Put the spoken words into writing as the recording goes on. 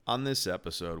On this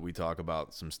episode, we talk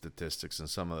about some statistics and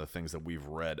some of the things that we've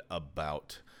read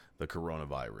about the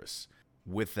coronavirus.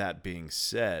 With that being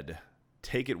said,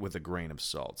 take it with a grain of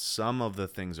salt. Some of the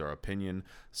things are opinion,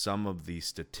 some of the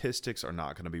statistics are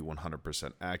not going to be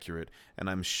 100% accurate, and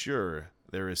I'm sure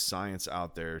there is science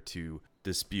out there to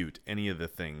dispute any of the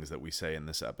things that we say in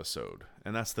this episode,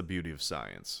 and that's the beauty of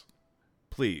science.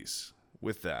 Please,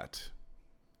 with that,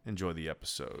 enjoy the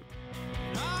episode.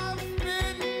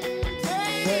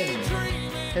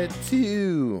 A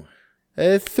 2,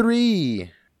 a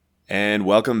 3. And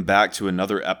welcome back to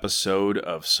another episode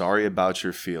of Sorry About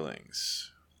Your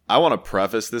Feelings. I want to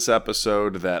preface this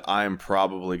episode that I am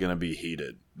probably going to be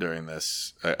heated during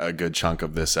this, a good chunk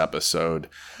of this episode.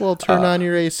 Well, turn on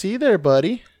your AC there,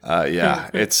 buddy. Yeah,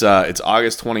 it's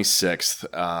August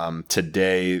 26th.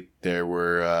 Today, there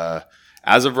were,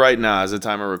 as of right now, as the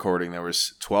time of recording, there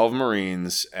was 12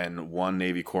 Marines and 1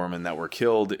 Navy corpsman that were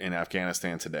killed in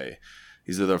Afghanistan today.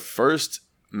 These are the first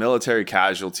military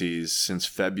casualties since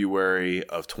February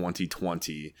of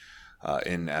 2020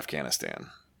 in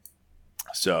Afghanistan.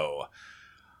 So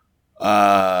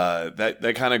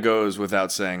that kind of goes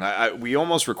without saying. We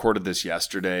almost recorded this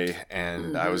yesterday,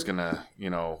 and I was gonna,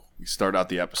 start out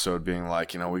the episode being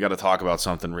like, we got to talk about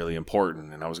something really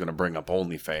important, and I was gonna bring up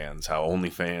OnlyFans, how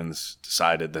OnlyFans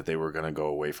decided that they were gonna go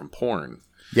away from porn.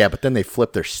 Yeah, but then they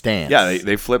flipped their stance. Yeah,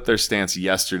 they flipped their stance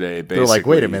yesterday. Basically. They're like,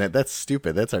 wait a minute, that's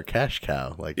stupid. That's our cash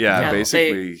cow.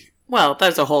 Basically.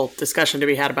 There's a whole discussion to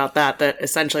be had about that. That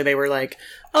essentially they were like,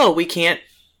 oh, we can't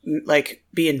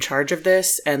be in charge of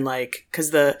this, and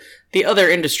because the other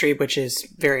industry, which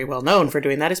is very well known for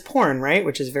doing that, is porn, right?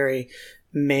 Which is very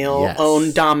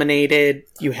male-owned, dominated.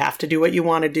 You have to do what you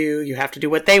want to do. You have to do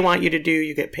what they want you to do.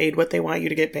 You get paid what they want you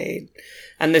to get paid.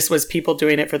 And this was people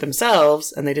doing it for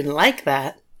themselves, and they didn't like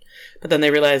that. But then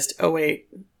they realized, oh, wait,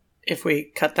 if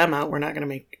we cut them out, we're not going to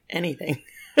make anything.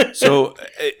 So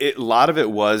a lot of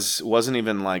it wasn't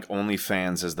even like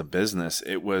OnlyFans as the business.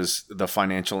 It was the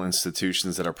financial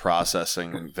institutions that are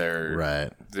processing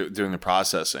doing the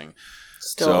processing.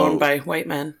 Still owned by white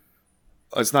men.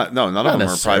 It's not. No, none of them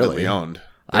are privately owned.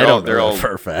 I don't know that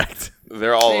for a fact.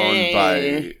 They're all owned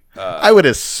by. I would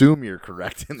assume you're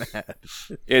correct in that.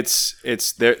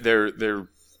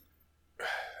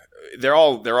 They're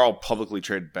all publicly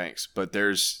traded banks, but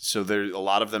there's a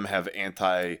lot of them have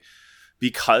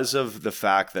because of the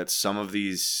fact that some of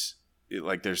these,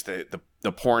 like there's the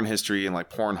porn history, and like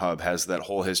Pornhub has that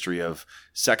whole history of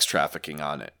sex trafficking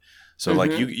on it. So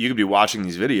like you could be watching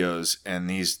these videos, and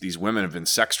these women have been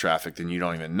sex trafficked and you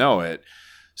don't even know it.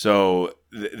 So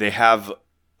they have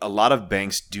a lot of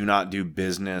banks do not do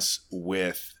business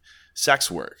with sex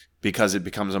work because it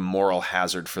becomes a moral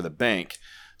hazard for the bank.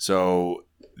 So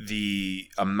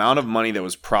the amount of money that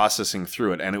was processing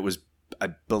through it, and it was,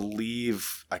 I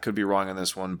believe, I could be wrong on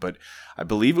this one, but I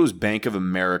believe it was Bank of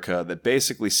America that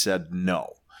basically said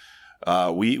no.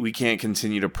 We can't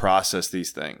continue to process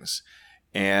these things.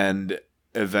 And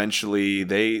eventually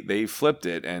they flipped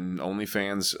it, and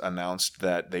OnlyFans announced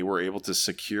that they were able to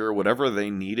secure whatever they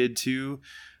needed to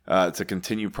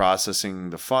continue processing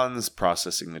the funds,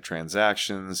 processing the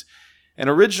transactions. And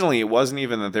originally it wasn't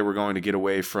even that they were going to get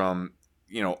away from,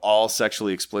 all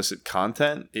sexually explicit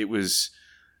content. It was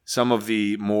some of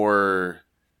the more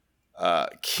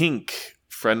kink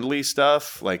friendly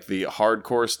stuff, like the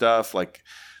hardcore stuff. Like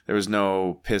there was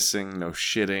no pissing, no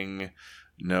shitting,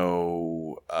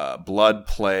 no blood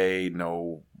play,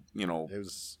 no, It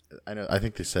was. I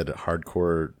think they said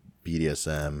hardcore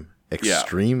BDSM.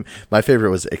 Extreme. Yeah. My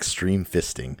favorite was extreme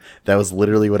fisting. That was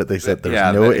literally what they said. There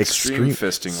was no extreme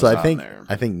fisting. So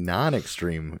I think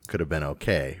non-extreme could have been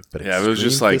okay, but it was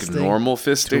just like normal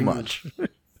fisting. Too much.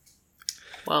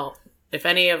 Well, if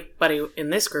anybody in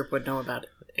this group would know about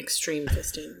extreme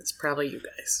fisting, it's probably you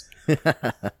guys.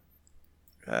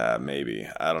 Maybe.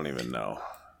 I don't even know.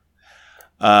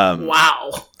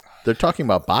 Wow. They're talking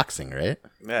about boxing, right?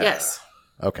 Yeah. Yes.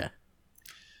 Okay.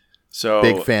 So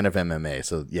big fan of MMA.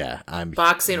 So yeah, I'm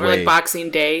boxing or like Boxing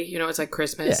Day. It's like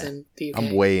Christmas in the UK.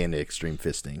 I'm way into extreme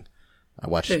fisting. I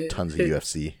watch tons of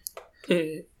UFC.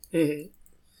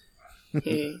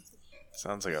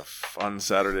 Sounds like a fun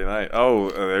Saturday night. Oh,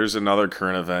 there's another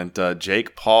current event.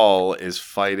 Jake Paul is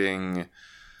fighting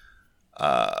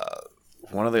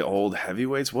one of the old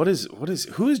heavyweights.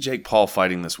 Who is Jake Paul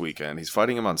fighting this weekend? He's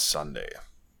fighting him on Sunday.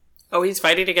 Oh, he's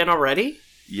fighting again already?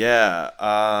 Yeah.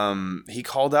 He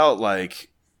called out like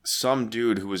some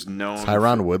dude who was known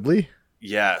Tyron Woodley?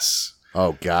 Yes.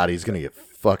 Oh god, he's gonna get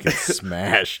fucking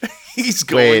smashed. He's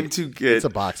going to get. It's a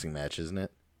boxing match, isn't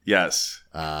it? Yes.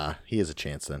 He has a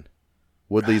chance then.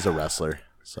 Woodley's a wrestler,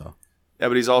 so Yeah,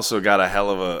 but he's also got a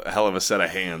hell of a set of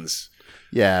hands.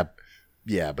 Yeah,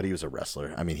 but he was a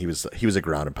wrestler. I mean, he was a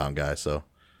ground and pound guy, so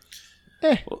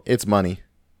it's money.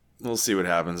 We'll see what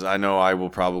happens. I know I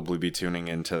will probably be tuning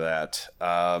into that.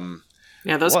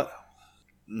 Yeah, those. What?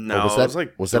 No,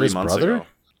 was that his brother?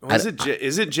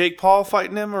 Is it Jake Paul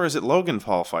fighting him, or is it Logan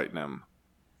Paul fighting him?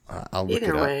 I'll look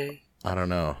Either it up. way. I don't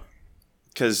know.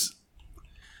 Because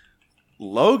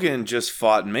Logan just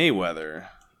fought Mayweather.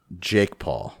 Jake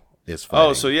Paul is fighting.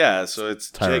 Oh, so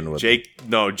it's Jake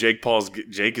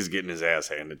is getting his ass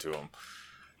handed to him.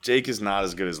 Jake is not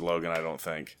as good as Logan, I don't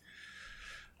think.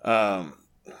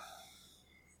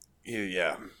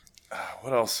 Yeah.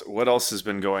 What else has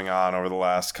been going on over the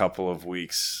last couple of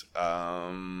weeks?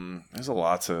 There's a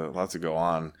lot to go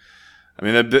on. I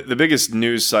mean, the biggest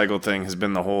news cycle thing has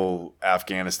been the whole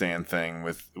Afghanistan thing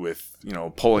with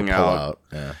pulling out.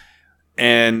 Yeah.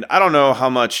 And I don't know how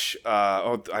much.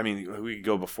 I mean, we could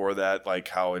go before that, like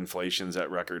how inflation's at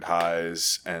record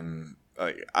highs, and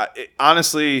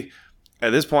honestly,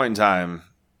 at this point in time,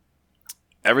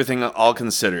 everything all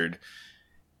considered,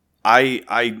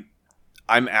 I'm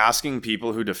asking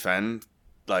people who defend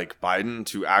like Biden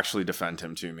to actually defend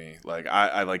him to me. Like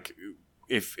I like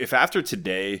if after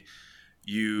today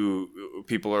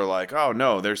people are like, oh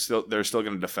no, they're still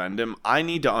going to defend him. I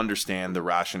need to understand the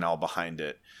rationale behind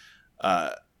it.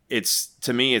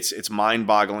 It's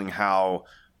mind-boggling how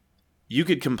you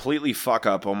could completely fuck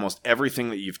up almost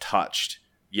everything that you've touched,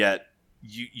 yet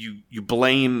you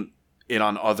blame it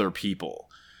on other people.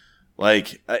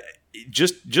 Like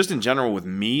just in general with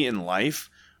me in life,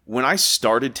 when I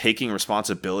started taking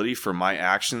responsibility for my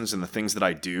actions and the things that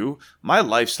I do, my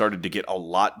life started to get a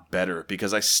lot better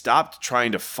because I stopped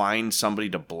trying to find somebody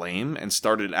to blame and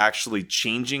started actually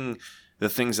changing the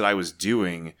things that I was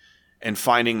doing and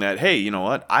finding that, hey, you know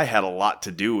what? I had a lot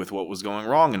to do with what was going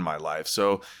wrong in my life.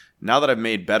 So now that I've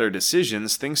made better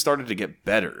decisions, things started to get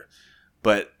better.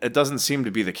 But it doesn't seem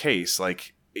to be the case.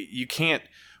 Like, you can't.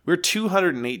 We're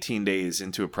 218 days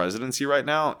into a presidency right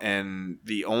now, and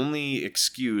the only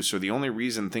excuse or the only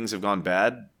reason things have gone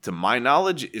bad, to my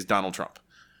knowledge, is Donald Trump.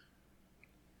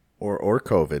 Or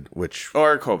COVID,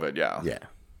 Or COVID, yeah. Yeah.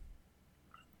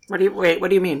 What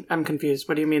do you mean? I'm confused.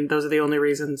 What do you mean those are the only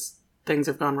reasons things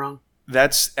have gone wrong?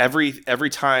 That's every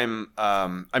time.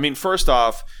 I mean, first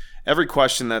off, every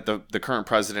question that the current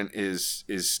president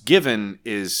is given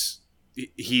is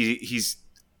he's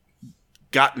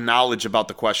got knowledge about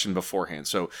the question beforehand.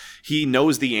 So he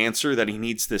knows the answer that he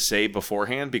needs to say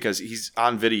beforehand because he's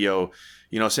on video,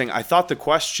 saying, I thought the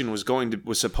question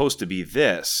was supposed to be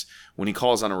this when he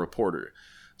calls on a reporter.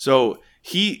 So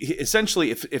he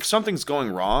essentially, if something's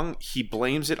going wrong, he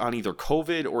blames it on either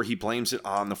COVID or he blames it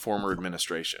on the former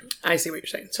administration. I see what you're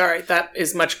saying. Sorry, that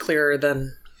is much clearer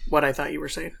than what I thought you were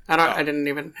saying. I didn't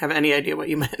even have any idea what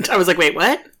you meant. I was like, wait,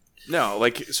 what? No,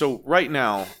 so right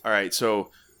now, all right,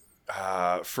 so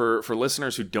for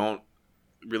listeners who don't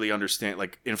really understand,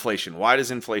 like, inflation, why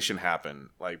does inflation happen?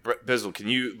 Like, Bizzle, can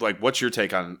you, what's your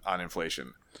take on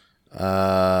inflation?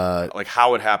 Like,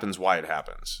 how it happens, why it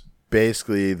happens?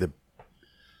 Basically, the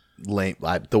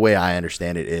way I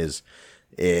understand it is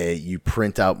you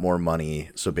print out more money,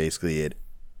 so basically it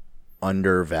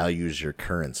undervalues your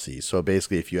currency. So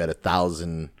basically, if you had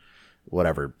 1,000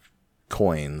 whatever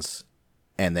coins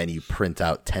and then you print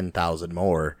out 10,000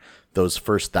 more, those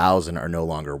first 1,000 are no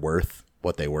longer worth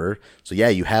what they were. So yeah,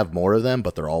 you have more of them,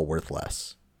 but they're all worth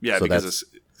less. Yeah, so because it's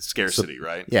scarcity,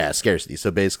 right? Yeah, scarcity.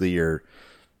 So basically,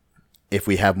 if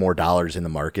we have more dollars in the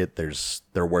market,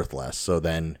 they're worth less. So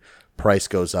then price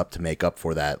goes up to make up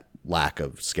for that lack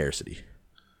of scarcity.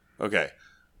 Okay.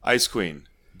 Ice Queen,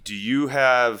 do you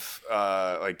have,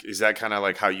 is that kind of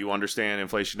like how you understand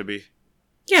inflation to be?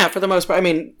 Yeah, for the most part. I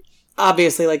mean,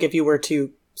 obviously, if you were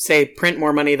to, say, print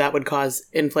more money, that would cause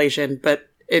inflation. But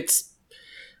it's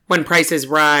when prices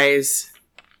rise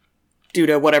due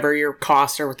to whatever your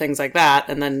costs or things like that,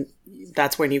 and then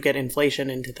that's when you get inflation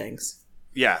into things.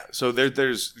 Yeah, so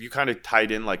there's you kind of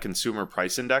tied in consumer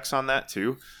price index on that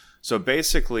too. So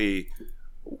basically,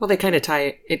 well, they kind of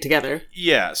tie it together.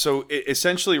 Yeah. So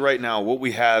essentially, right now, what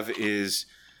we have is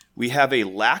we have a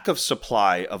lack of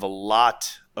supply of a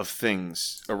lot of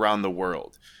things around the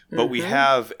world, but we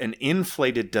have an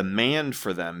inflated demand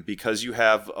for them because you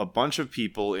have a bunch of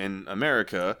people in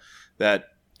America that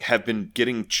have been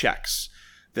getting checks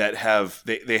that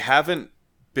they haven't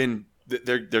been.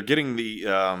 They're getting the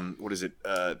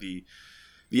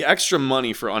the extra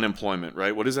money for unemployment,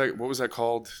 right? What is that? What was that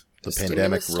called? The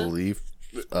pandemic relief.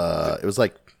 It was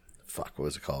what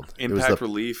was it called? Impact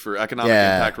relief or economic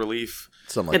impact relief.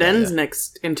 Something like that. It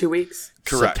ends in 2 weeks.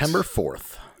 Correct. September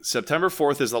 4th. September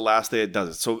 4th is the last day it does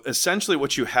it. So essentially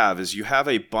what you have is you have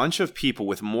a bunch of people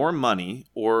with more money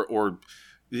or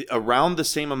around the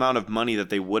same amount of money that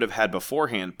they would have had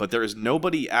beforehand, but there is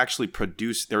nobody actually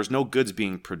produced. There's no goods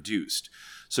being produced.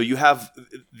 So you have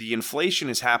the inflation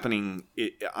is happening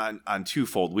on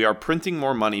twofold. We are printing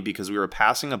more money because we are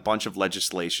passing a bunch of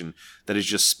legislation that is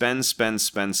just spend, spend,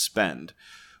 spend, spend.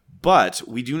 But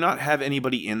we do not have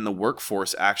anybody in the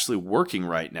workforce actually working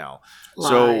right now.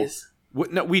 Lies. So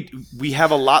no, we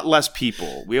have a lot less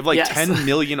people. We have like Yes. 10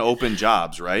 million open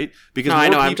jobs, right? Because No, I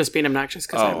know. I'm people, just being obnoxious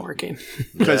because I'm working.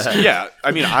 because yeah,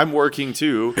 I mean I'm working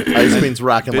too. Ice means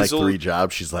rocking like Bizzle- 3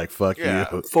 jobs. She's like, fuck Yeah.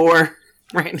 you. 4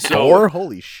 right now. So- 4?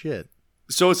 Holy shit.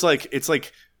 So it's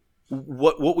like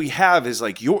what we have is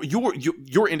like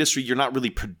your industry. You're not really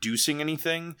producing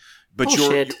anything, but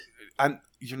Bullshit.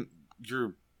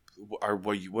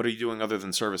 what are you doing other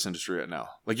than service industry right now?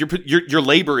 Like your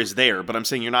labor is there, but I'm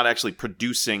saying you're not actually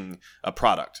producing a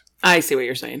product. I see what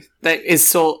you're saying. That is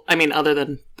sold. I mean, other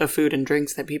than the food and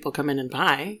drinks that people come in and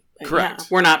buy. Like, Correct. yeah,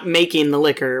 we're not making the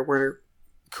liquor. We're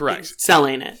Correct.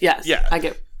 selling it. Yes. Yeah. I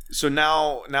get. So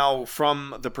now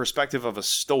from the perspective of a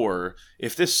store,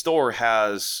 if this store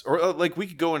has, or like we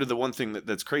could go into the one thing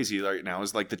that's crazy right now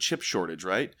is like the chip shortage,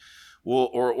 right? Well,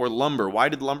 or lumber. Why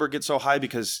did lumber get so high?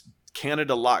 Because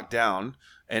Canada locked down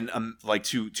and like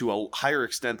to a higher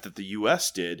extent that the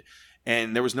U.S. did,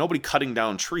 and there was nobody cutting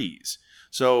down trees.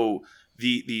 So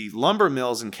the lumber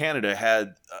mills in Canada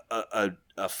had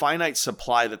a finite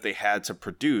supply that they had to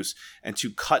produce, and to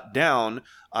cut down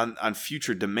on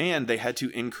future demand, they had to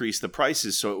increase the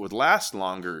prices so it would last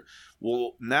longer.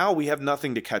 Well, now we have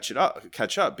nothing to catch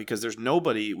up because there's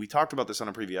nobody. We talked about this on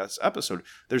a previous episode.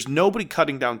 There's nobody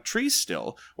cutting down trees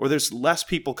still, or there's less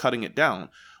people cutting it down.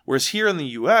 Whereas here in the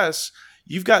U.S.,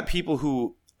 you've got people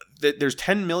who there's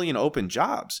 10 million open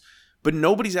jobs, but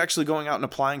nobody's actually going out and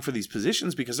applying for these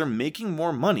positions because they're making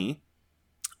more money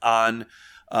on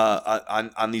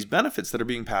these benefits that are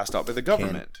being passed out by the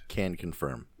government. Can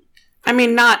confirm. I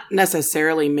mean, not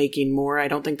necessarily making more. I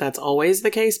don't think that's always the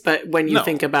case. But when you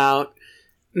think about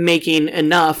making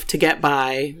enough to get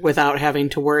by without having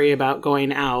to worry about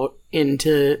going out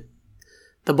into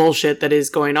the bullshit that is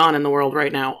going on in the world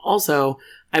right now. Also,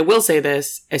 I will say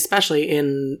this, especially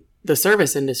in the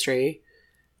service industry,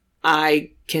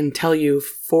 I can tell you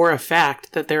for a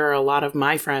fact that there are a lot of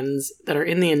my friends that are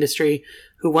in the industry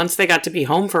who, once they got to be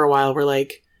home for a while, were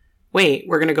like, wait,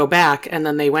 we're going to go back. And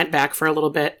then they went back for a little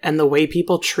bit. And the way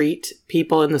people treat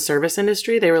people in the service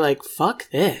industry, they were like, fuck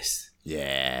this.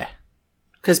 Yeah.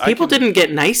 Because people didn't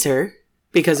get nicer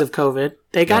because of COVID.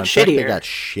 They got In fact, shittier. They got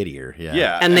shittier. Yeah.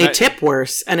 Yeah, and they tip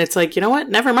worse. And it's like, you know what?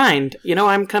 Never mind. You know,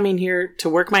 I'm coming here to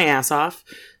work my ass off,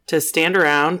 to stand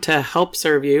around, to help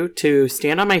serve you, to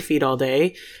stand on my feet all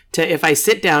day, to if I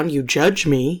sit down, you judge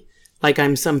me like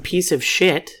I'm some piece of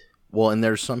shit. Well, and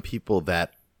there's some people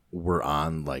that were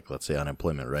on, like, let's say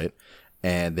unemployment, right?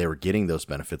 And they were getting those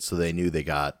benefits, so they knew they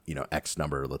got, X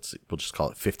number. We'll just call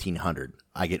it 1,500.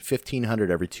 I get 1,500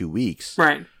 every 2 weeks.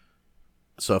 Right.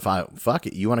 So if fuck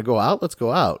it, you want to go out? Let's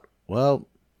go out. Well,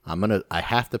 I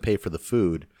have to pay for the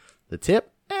food. The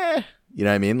tip, you know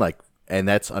what I mean? Like, and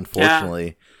that's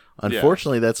unfortunately,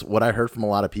 that's what I heard from a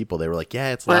lot of people. They were like,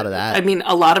 yeah, it's a lot of that. I mean,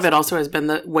 a lot of it also has been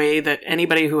the way that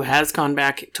anybody who has gone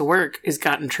back to work is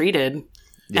gotten treated.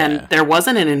 Yeah. And there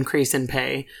wasn't an increase in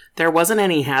pay. There wasn't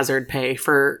any hazard pay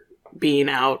for being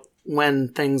out when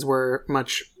things were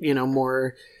much,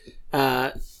 more,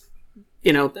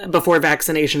 before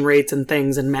vaccination rates and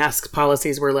things and mask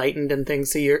policies were lightened and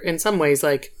things. So you're in some ways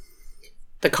like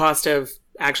the cost of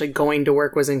actually going to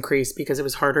work was increased because it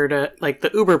was harder to, like,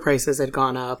 the Uber prices had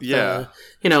gone up. Yeah.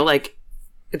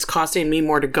 It's costing me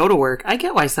more to go to work. I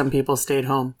get why some people stayed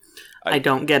home. I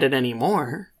don't get it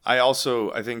anymore. I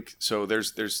think so.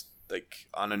 There's like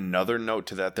on another note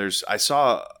to that. I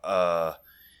saw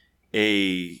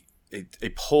a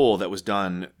poll that was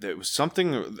done that was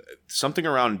something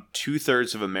around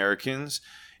 2/3 of Americans,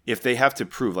 if they have to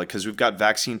prove, like, because we've got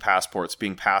vaccine passports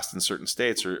being passed in certain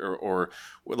states or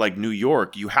like New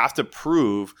York, you have to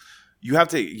prove. You have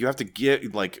to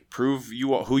get, like, prove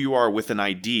who you are with an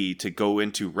ID to go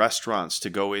into restaurants, to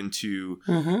go into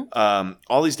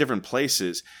all these different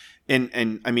places.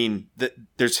 And I mean,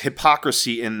 there's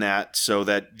hypocrisy in that, so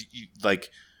that like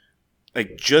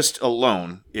just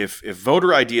alone, if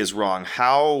voter ID is wrong,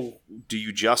 how do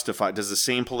you justify? Does the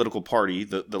same political party,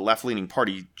 the left leaning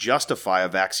party, justify a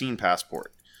vaccine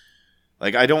passport?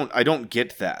 Like, I don't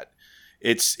get that.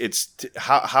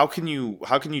 how can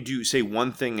you do say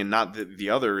one thing and not the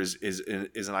other is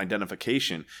an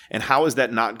identification, and how is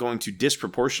that not going to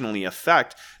disproportionately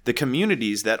affect the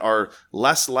communities that are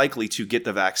less likely to get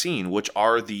the vaccine, which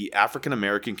are the African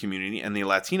American community and the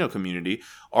Latino community,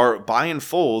 are by and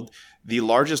fold the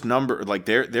largest number, like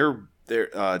their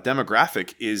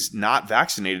demographic is not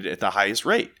vaccinated at the highest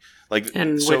rate. Like,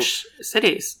 in which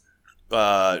cities?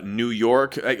 New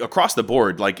York, across the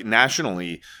board, like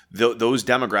nationally, those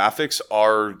demographics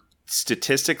are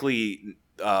statistically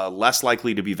less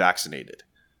likely to be vaccinated.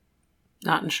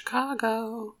 Not in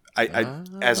Chicago.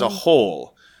 As a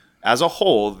whole,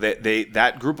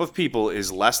 that group of people is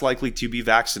less likely to be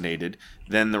vaccinated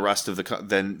than the rest of the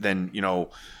than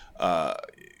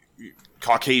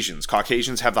Caucasians.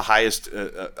 Caucasians have the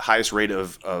highest rate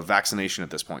of vaccination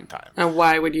at this point in time. And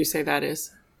why would you say that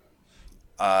is?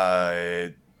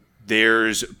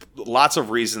 There's lots of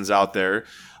reasons out there.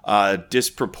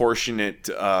 Disproportionate.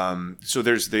 So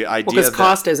there's the idea because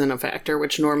cost isn't a factor,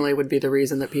 which normally would be the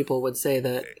reason that people would say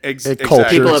that culture.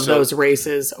 People of those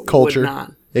races would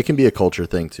not. It can be a culture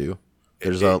thing too.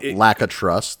 There's a lack of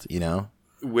trust,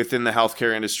 within the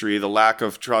healthcare industry, the lack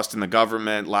of trust in the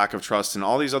government, lack of trust in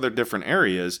all these other different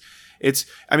areas.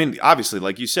 Obviously,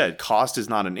 like you said, cost is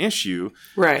not an issue.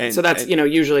 Right. So that's,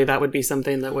 usually that would be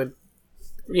something that would,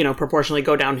 proportionally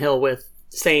go downhill with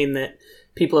saying that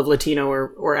people of Latino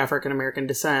or African American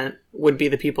descent would be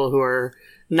the people who are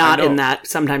not in that.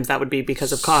 Sometimes that would be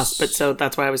because of cost. But so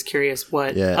that's why I was curious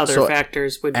what other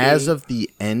factors would be. As of the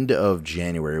end of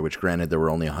January, which granted there were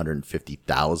only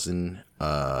 150,000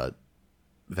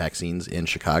 vaccines in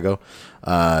Chicago,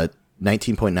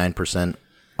 19.9%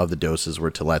 of the doses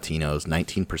were to Latinos,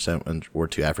 19% were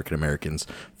to African Americans,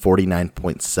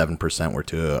 49.7% were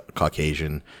to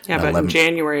Caucasian. Yeah, but in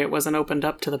January it wasn't opened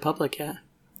up to the public yet.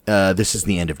 This is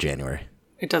the end of January.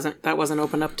 That wasn't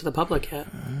opened up to the public yet.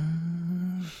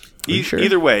 Sure?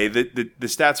 Either way, the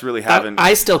stats really haven't.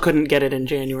 I still couldn't get it in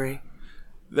January.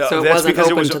 So that's because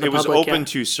it was open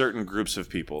to certain groups of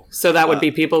people. So that would be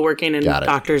people working in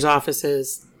doctors'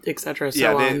 offices, etc.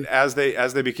 As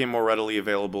they became more readily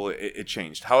available, it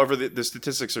changed. However, the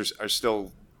statistics are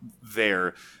still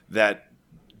there that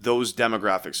those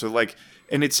demographics. So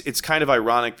and it's kind of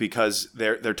ironic because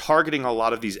they're targeting a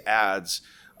lot of these ads.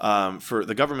 For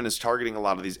the government is targeting a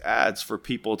lot of these ads for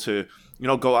people to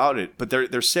go out it, but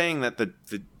they're saying that the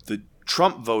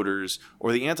Trump voters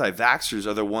or the anti-vaxxers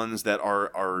are the ones that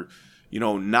are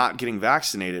not getting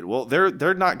vaccinated. Well,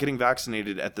 they're not getting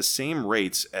vaccinated at the same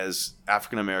rates as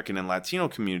African American and Latino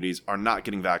communities are not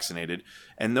getting vaccinated,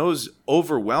 and those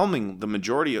overwhelmingly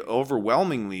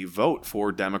vote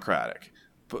for Democratic.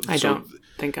 I don't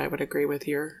think I would agree with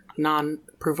your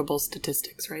non-provable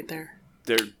statistics right there.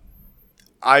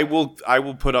 I will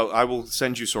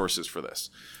send you sources for this.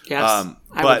 Yes,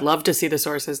 I would love to see the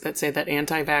sources that say that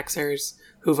anti-vaxxers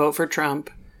who vote for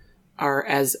Trump are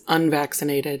as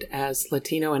unvaccinated as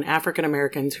Latino and African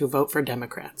Americans who vote for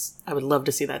Democrats. I would love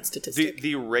to see that statistic.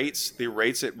 The rates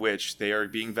at which they are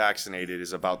being vaccinated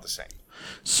is about the same.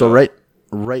 So right.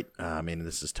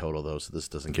 This is total though, so this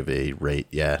doesn't give a rate.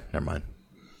 Yeah, never mind.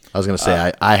 I was gonna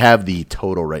say I have the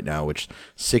total right now, which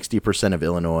 60% of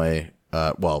Illinois.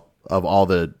 Of all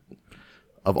the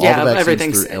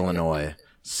vaccines through Illinois,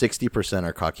 60%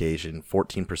 are Caucasian,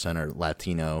 14% are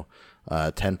Latino,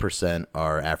 10%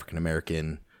 are African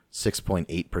American,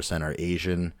 6.8% are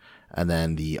Asian, and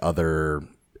then the other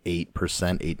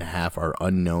 8.5% are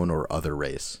unknown or other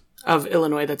race. Of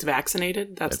Illinois that's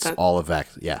vaccinated? That's all of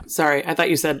yeah. Sorry, I thought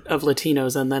you said of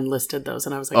Latinos and then listed those,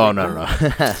 and I was like, oh, no.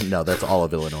 No, that's all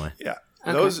of Illinois. Yeah.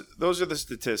 Okay. Those are the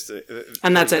statistics.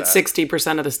 And that's at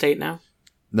 60% of the state now?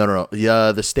 No.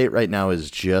 Yeah, the state right now is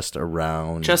just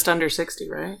around... Just under 60,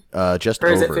 right? Just or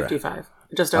over. Or is it 55?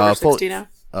 Just over 60 now?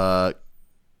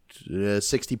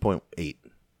 60.8.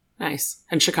 Nice.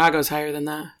 And Chicago's higher than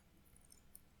that?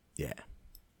 Yeah.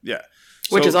 Yeah.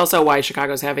 Which is also why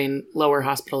Chicago's having lower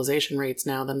hospitalization rates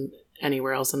now than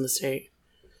anywhere else in the state.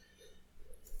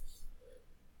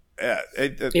 Yeah.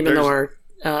 Even though our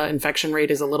infection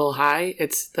rate is a little high,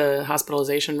 the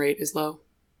hospitalization rate is low.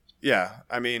 Yeah.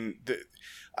 I mean...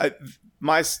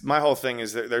 My whole thing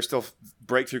is that there's still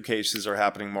breakthrough cases are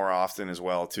happening more often as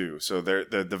well too. So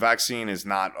the vaccine is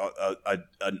not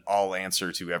an all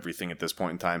answer to everything at this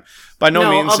point in time. By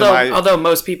no means. Although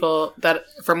most people that,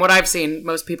 from what I've seen,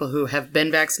 most people who have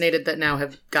been vaccinated that now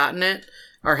have gotten it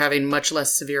are having much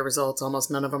less severe results.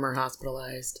 Almost none of them are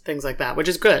hospitalized. Things like that, which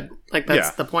is good.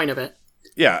 That's the point of it.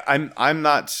 Yeah, I'm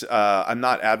not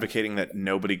advocating that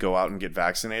nobody go out and get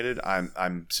vaccinated.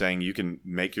 I'm saying you can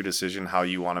make your decision how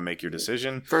you want to make your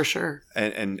decision For sure.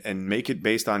 and make it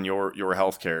based on your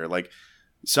healthcare. Like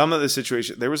some of the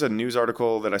situation, there was a news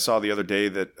article that I saw the other day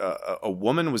that a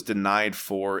woman was denied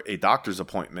for a doctor's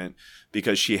appointment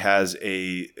because she has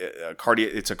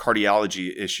it's a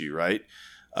cardiology issue, right?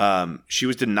 She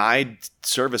was denied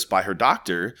service by her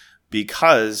doctor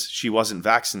because she wasn't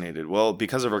vaccinated. Well,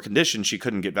 because of her condition, she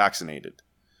couldn't get vaccinated.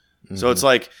 Mm-hmm. So it's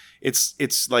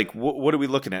like, what are we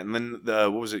looking at? And then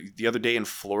what was it? The other day in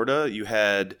Florida, you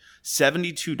had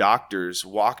 72 doctors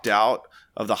walked out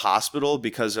of the hospital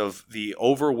because of the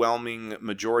overwhelming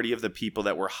majority of the people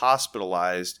that were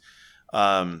hospitalized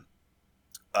due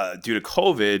to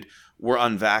COVID were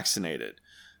unvaccinated.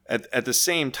 At the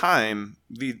same time,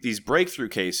 these breakthrough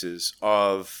cases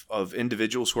of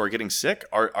individuals who are getting sick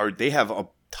are they have a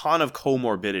ton of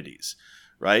comorbidities,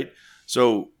 right?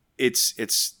 So it's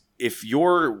if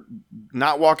you're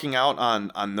not walking out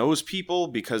on those people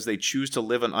because they choose to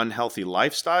live an unhealthy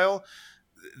lifestyle,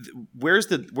 where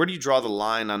do you draw the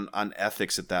line on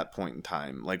ethics at that point in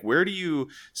time? Like, where do you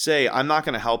say, I'm not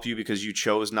going to help you because you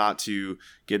chose not to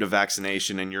get a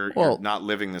vaccination and you're not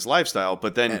living this lifestyle,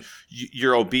 but then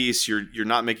you're obese, you're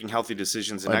not making healthy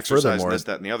decisions and exercise and this,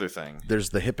 that, and the other thing.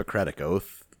 There's the Hippocratic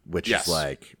Oath, which is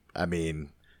like, I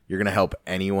mean, you're going to help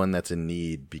anyone that's in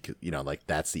need because, like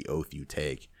that's the oath you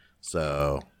take.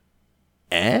 So,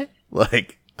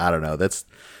 like, I don't know.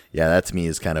 That to me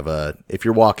is kind of if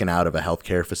you're walking out of a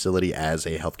healthcare facility as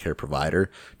a healthcare provider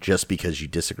just because you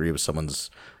disagree with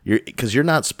because you're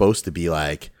not supposed to be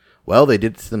like, well, they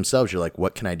did it to themselves. You're like,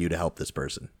 what can I do to help this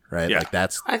person? Right? Yeah. Like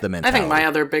that's the mentality. I think my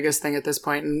other biggest thing at this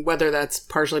point, and whether that's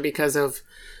partially because of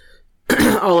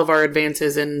all of our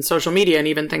advances in social media and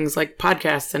even things like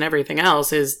podcasts and everything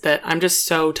else, is that I'm just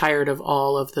so tired of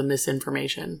all of the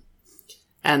misinformation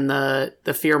and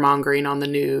the fear mongering on the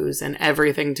news and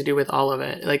everything to do with all of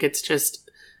it. Like, it's just,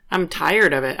 I'm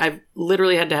tired of it. I've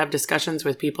literally had to have discussions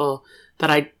with people that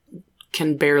I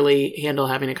can barely handle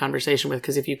having a conversation with,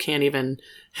 because if you can't even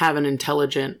have an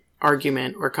intelligent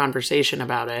argument or conversation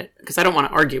about it, because I don't want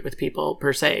to argue with people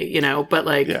per se, but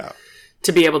like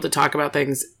to be able to talk about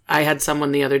things. I had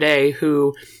someone the other day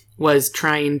who was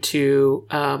trying to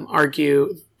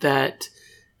argue that,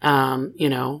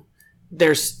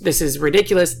 this is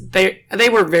ridiculous. They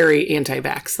were very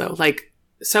anti-vax though, like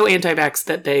so anti-vax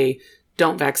that they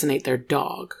don't vaccinate their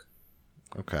dog.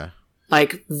 Okay.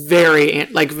 Like very,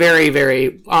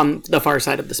 very on the far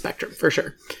side of the spectrum for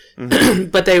sure. Mm-hmm.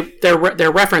 But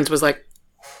their reference was like,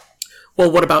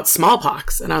 well, what about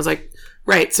smallpox? And I was like,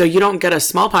 right. So you don't get a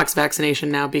smallpox vaccination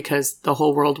now because the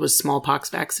whole world was smallpox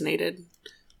vaccinated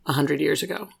 100 years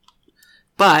ago.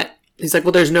 But he's like,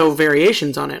 well, there's no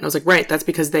variations on it. And I was like, right, that's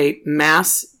because they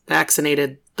mass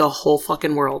vaccinated the whole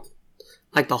fucking world.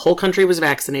 Like the whole country was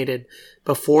vaccinated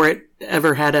before it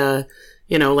ever had a,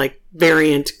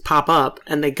 variant pop up,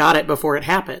 and they got it before it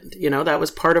happened. That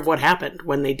was part of what happened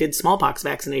when they did smallpox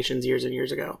vaccinations years and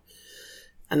years ago.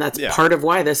 And that's part of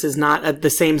why this is not the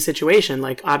same situation.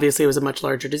 Like, obviously it was a much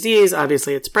larger disease.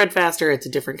 Obviously it spread faster. It's a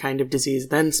different kind of disease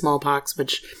than smallpox,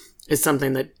 which is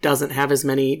something that doesn't have as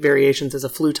many variations as a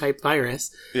flu-type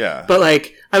virus. Yeah. But,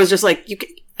 like, I was just like,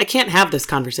 I can't have this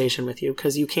conversation with you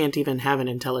because you can't even have an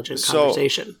intelligent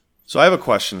conversation. So I have a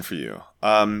question for you.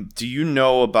 Do you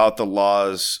know about the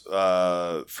laws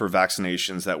for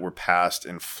vaccinations that were passed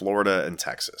in Florida and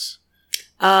Texas?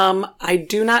 I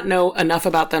do not know enough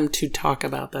about them to talk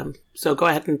about them. So go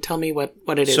ahead and tell me what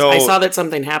it is. I saw that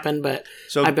something happened, but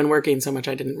I've been working so much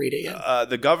I didn't read it yet.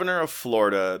 The governor of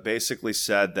Florida basically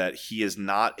said that he is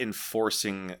not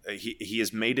enforcing, he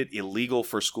has made it illegal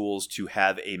for schools to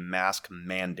have a mask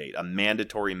mandate, a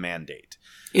mandatory mandate.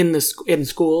 In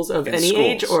schools of any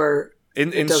age, or?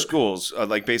 In schools,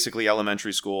 like basically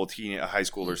elementary school, high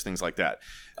schoolers, things like that.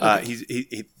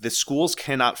 Okay. The schools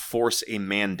cannot force a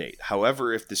mandate.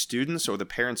 However, if the students or the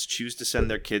parents choose to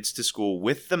send their kids to school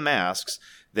with the masks,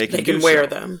 they can wear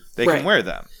them. They can wear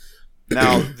them.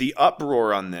 Now, the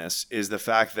uproar on this is the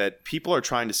fact that people are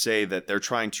trying to say that they're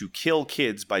trying to kill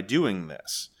kids by doing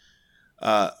this.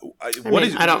 I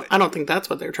don't think that's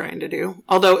what they're trying to do.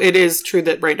 Although it is true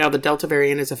that right now the Delta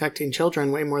variant is affecting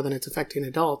children way more than it's affecting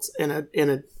adults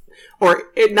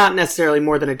not necessarily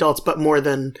more than adults, but more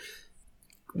than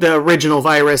the original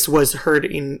virus was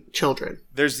hurting children.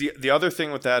 There's the other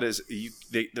thing with that is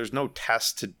there's no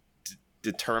test to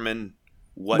determine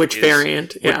which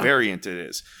variant it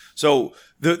is. So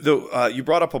you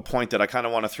brought up a point that I kind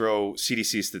of want to throw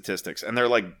CDC statistics, and they're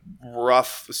like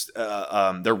rough.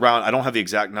 They're round. I don't have the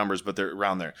exact numbers, but they're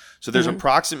around there. So there's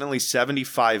approximately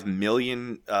 75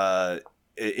 million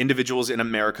individuals in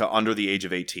America under the age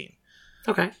of 18.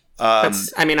 Okay.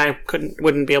 I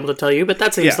wouldn't be able to tell you, but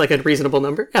that seems like a reasonable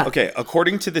number. Yeah. Okay.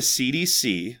 According to the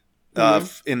CDC,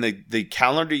 in the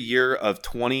calendar year of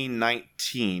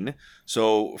 2019,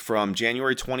 so from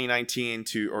January 2019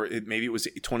 maybe it was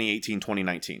 2018,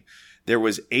 2019, there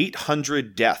was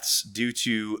 800 deaths due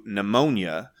to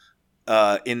pneumonia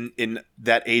in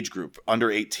that age group under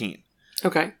 18.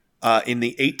 Okay. In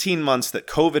the 18 months that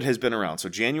COVID has been around, so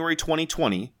January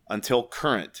 2020 until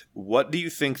current, what do you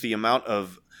think the amount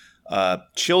of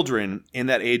children in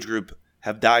that age group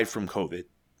have died from COVID?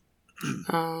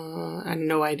 I have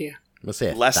no idea. Let's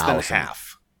say less than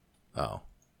half. Oh,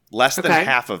 less than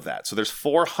half of that. So there's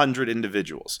 400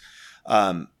 individuals.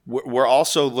 We're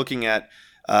also looking at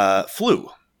flu.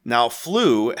 Now,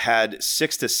 flu had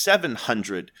 600 to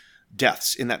 700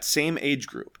 deaths in that same age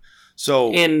group.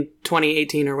 So in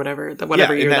 2018 or whatever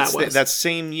year that was. That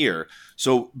same year.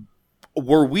 So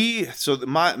were we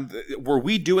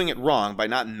doing it wrong by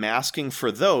not masking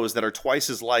for those that are twice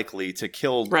as likely to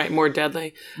kill? Right, more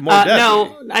deadly.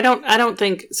 No, I don't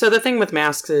think so. The thing with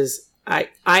masks is I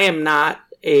am not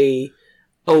a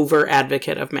over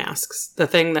advocate of masks. The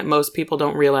thing that most people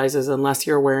don't realize is unless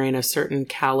you're wearing a certain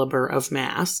caliber of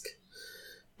mask,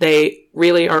 they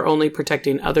really are only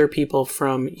protecting other people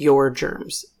from your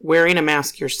germs. Wearing a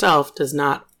mask yourself does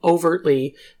not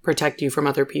overtly protect you from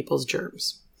other people's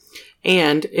germs.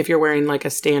 And if you're wearing like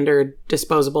a standard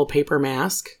disposable paper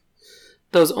mask,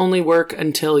 those only work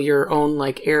until your own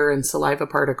like air and saliva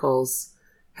particles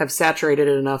have saturated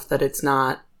it enough that it's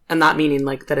not, and not meaning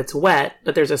like that it's wet,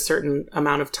 but there's a certain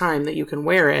amount of time that you can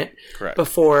wear it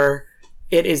before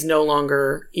it is no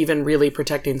longer even really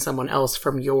protecting someone else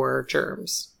from your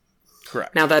germs.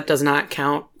 Correct. Now, that does not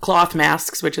count cloth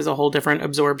masks, which is a whole different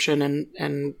absorption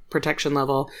and protection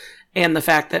level, and the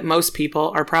fact that most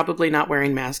people are probably not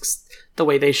wearing masks the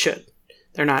way they should.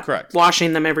 They're not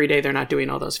washing them every day. They're not doing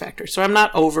all those factors. So I'm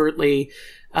not overtly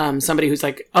somebody who's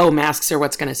like, oh, masks are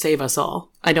what's going to save us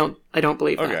all. I don't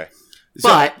believe that. Okay.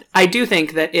 But I do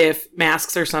think that if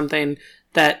masks are something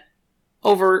that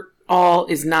overall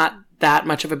is not that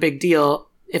much of a big deal,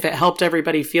 if it helped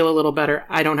everybody feel a little better,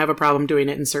 I don't have a problem doing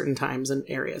it in certain times and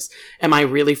areas. Am I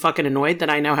really fucking annoyed that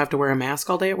I now have to wear a mask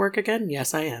all day at work again?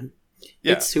 Yes, I am.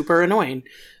 Yeah. It's super annoying.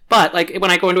 But like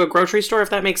when I go into a grocery store, if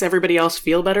that makes everybody else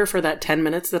feel better for that 10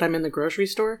 minutes that I'm in the grocery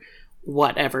store,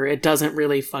 whatever. It doesn't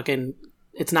really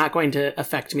it's not going to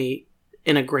affect me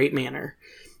in a great manner.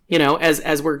 You know,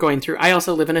 as we're going through. I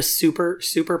also live in a super,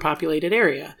 super populated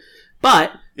area.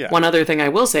 But one other thing I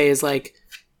will say is like,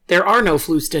 there are no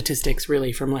flu statistics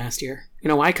really from last year. You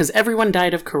know why? Because everyone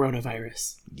died of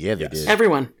coronavirus. Yeah, they did.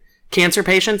 Everyone. Cancer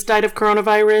patients died of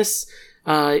coronavirus.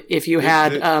 If you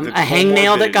had a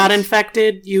hangnail that got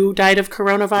infected, you died of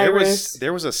coronavirus.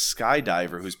 There was a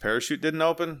skydiver whose parachute didn't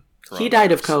open. He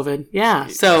died of COVID. Yeah.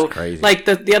 So, like,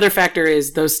 the other factor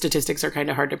is those statistics are kind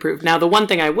of hard to prove. Now, the one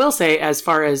thing I will say, as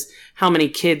far as how many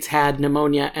kids had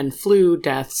pneumonia and flu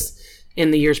deaths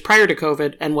in the years prior to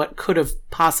COVID and what could have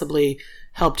possibly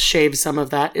helped shave some of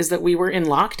that, is that we were in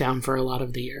lockdown for a lot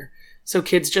of the year. So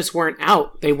kids just weren't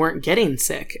out. They weren't getting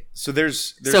sick. So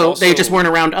there's they just weren't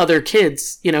around other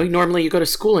kids. You know, normally you go to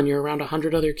school and you're around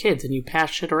 100 other kids and you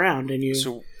pass shit around and you...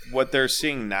 So what they're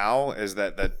seeing now is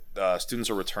that students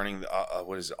are returning,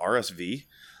 what is it, RSV?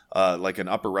 Like an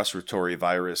upper respiratory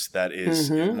virus that is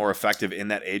more effective in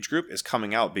that age group is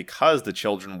coming out because the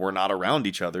children were not around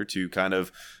each other to kind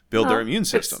of build their immune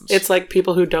systems. It's like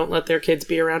people who don't let their kids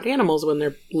be around animals when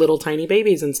they're little tiny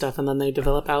babies and stuff, and then they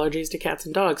develop allergies to cats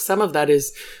and dogs. Some of that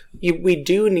is we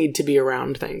do need to be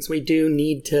around things. We do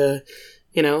need to,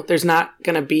 you know, there's not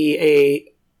going to be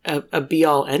a be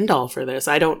all end all for this.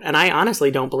 I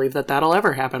honestly don't believe that that'll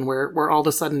ever happen. We're all of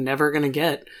a sudden never going to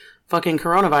get fucking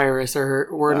coronavirus, or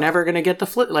we're never going to get the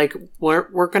flu. Like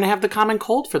we're going to have the common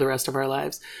cold for the rest of our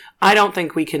lives. I don't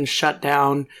think we can shut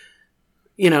down,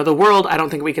 you know, the world. I don't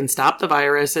think we can stop the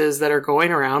viruses that are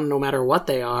going around no matter what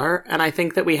they are. And I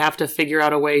think that we have to figure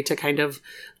out a way to kind of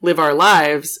live our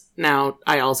lives. Now,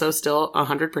 I also still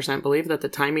 100% believe that the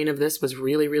timing of this was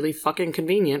really, really fucking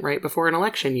convenient right before an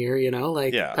election year, you know,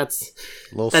 like that's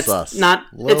sus.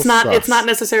 It's not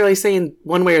necessarily saying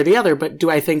one way or the other, but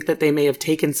do I think that they may have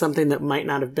taken something that might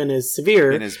not have been as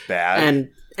severe and as bad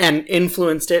and and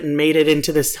influenced it and made it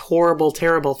into this horrible,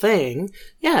 terrible thing.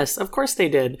 Yes, of course they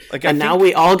did. And now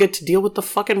we all get to deal with the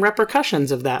fucking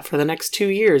repercussions of that for the next 2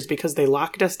 years because they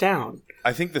locked us down.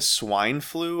 I think the swine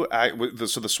flu,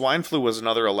 so the swine flu was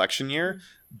another election year,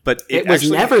 but it was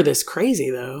never this crazy,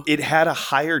 though. It had a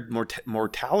higher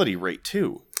mortality rate,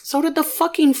 too. So did the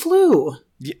fucking flu.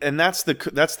 Yeah, and that's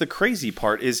the crazy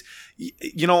part is,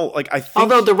 like, I think...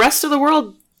 Although the rest of the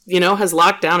world, has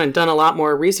locked down and done a lot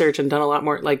more research and done a lot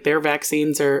more, like, their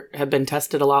vaccines have been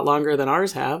tested a lot longer than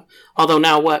ours have. Although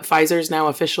now Pfizer's now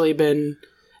officially been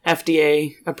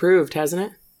FDA approved, hasn't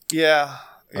it? Yeah.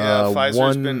 Yeah,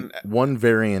 Pfizer's been... One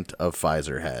variant of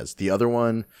Pfizer has. The other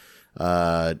one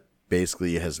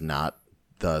basically has not.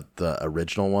 The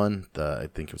original one, I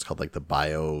think it was called like the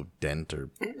BioDent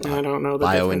or I don't know the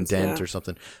BioIndent or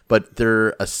something. But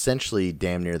they're essentially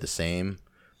damn near the same.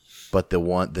 But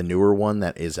the newer one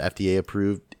that is FDA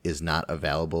approved is not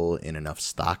available in enough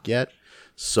stock yet.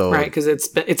 So right, because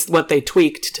it's what they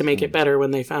tweaked to make it better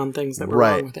when they found things that were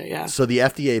wrong with it. Yeah. So the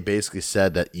FDA basically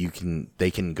said that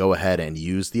they can go ahead and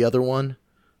use the other one,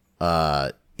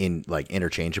 in like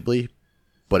interchangeably,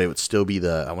 but it would still be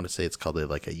I want to say it's called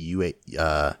like a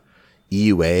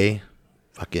EUA,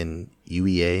 fucking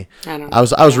UEA. I don't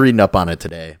know. I was reading up on it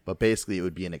today, but basically it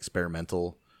would be an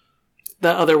experimental. The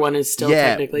other one is still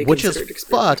technically which is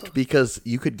experimental. Fucked because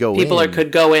you could go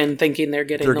could go in thinking they're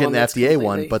getting the FDA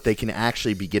one, but they can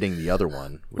actually be getting the other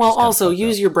one. Well, also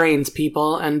use your brains,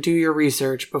 people, and do your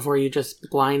research before you just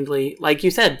blindly, like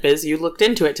you said, Biz. You looked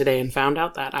into it today and found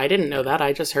out that. I didn't know that.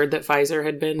 I just heard that Pfizer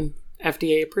had been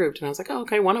FDA approved, and I was like, oh,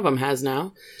 okay, one of them has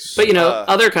now. But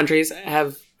other countries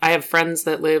have. I have friends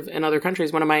that live in other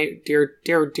countries. One of my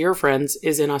dear friends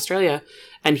is in Australia,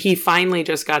 and he finally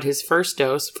just got his first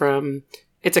dose from,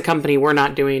 it's a company, we're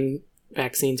not doing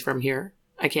vaccines from here.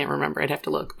 I can't remember. I'd have to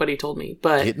look, but he told me.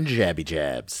 But getting jabby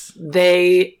jabs.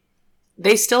 They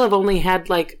still have only had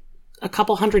like a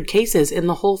couple hundred cases in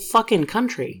the whole fucking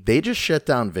country. They just shut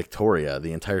down Victoria,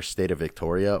 the entire state of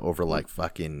Victoria, over like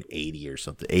fucking 80 or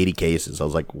something, 80 cases. I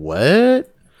was like,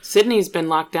 what? Sydney's been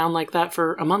locked down like that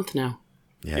for a month now.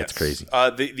 Yeah, yes. It's crazy.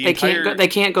 They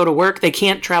can't go to work. They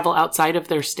can't travel outside of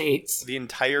their states. The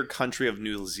entire country of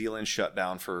New Zealand shut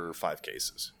down for 5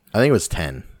 cases. I think it was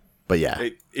 10, but yeah.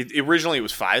 Originally it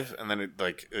was 5, and then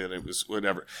it was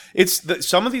whatever. It's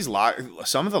some of the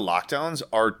lockdowns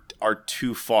are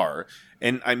too far,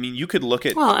 and I mean you could look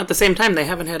at. Well, at the same time, they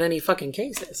haven't had any fucking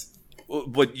cases.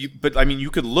 But I mean you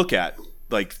could look at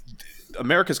like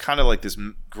America's kind of like this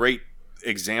great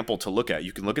example to look at.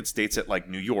 You can look at states like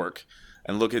New York.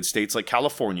 And look at states like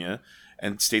California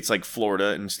and states like Florida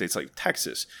and states like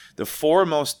Texas. The 4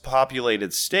 most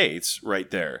populated states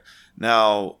right there.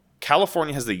 Now,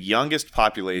 California has the youngest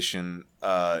population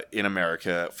in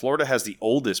America. Florida has the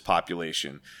oldest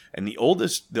population. And the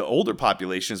older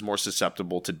population is more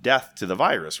susceptible to death to the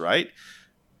virus, right?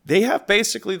 They have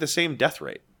basically the same death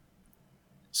rate.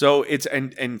 So it's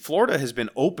and Florida has been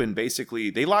open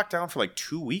basically. They locked down for like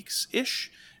 2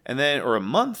 weeks-ish. And then, or a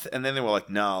month, and then they were like,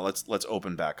 "No, let's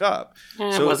open back up."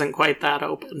 So it wasn't quite that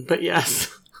open, but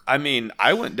yes. I mean,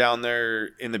 I went down there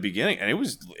in the beginning, and it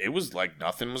was like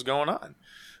nothing was going on.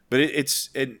 But it's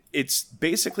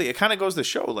basically it kind of goes to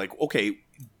show, like, okay,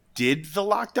 did the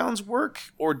lockdowns work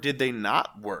or did they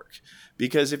not work?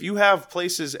 Because if you have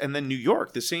places, and then New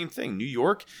York, the same thing. New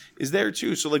York is there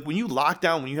too. So like when you lock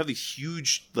down, when you have these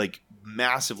huge, like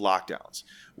massive lockdowns,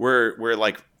 where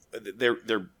like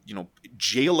they're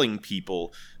jailing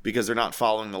people because they're not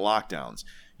following the lockdowns.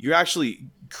 You actually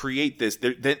create this.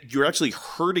 You're actually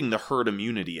hurting the herd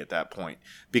immunity at that point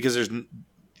because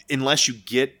unless you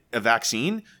get a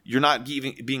vaccine, you're not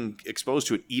even being exposed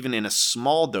to it even in a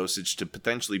small dosage to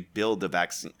potentially build the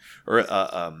vaccine or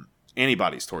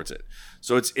antibodies towards it.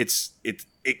 So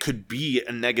it could be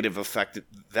a negative effect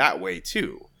that way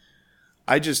too.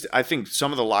 I think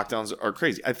some of the lockdowns are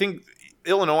crazy. I think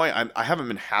Illinois, I haven't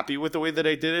been happy with the way that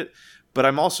I did it, but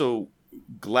I'm also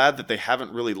glad that they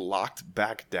haven't really locked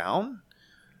back down.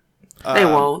 They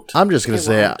won't. I'm just going to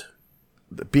say,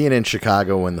 being in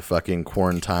Chicago when the fucking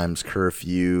quarantines,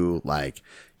 curfew, like,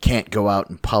 can't go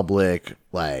out in public,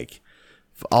 like,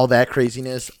 all that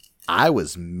craziness, I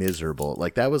was miserable.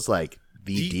 Like, that was, like,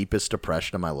 the deepest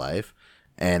depression of my life,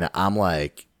 and I'm,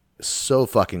 like, so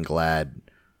fucking glad.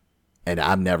 And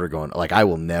I'm never going, like, I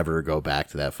will never go back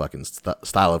to that fucking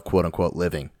style of quote unquote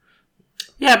living.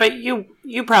 Yeah, but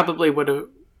you probably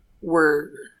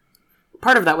were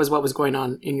part of that was what was going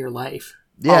on in your life.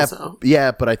 Yeah, also.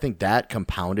 Yeah, but I think that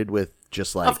compounded with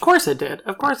just like. Of course it did.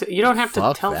 Of course you don't have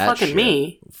to tell fucking shit.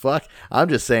 me. fuck. I'm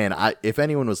just saying, if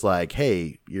anyone was like,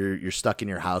 hey, you're stuck in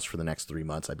your house for the next 3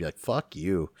 months, I'd be like, fuck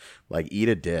you. Like, eat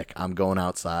a dick. I'm going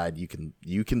outside. You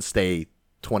can stay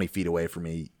 20 feet away from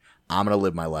me. I'm going to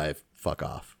live my life. Fuck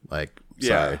off. Like,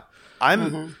 sorry.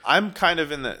 I'm kind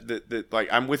of in the like,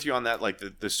 I'm with you on that. Like,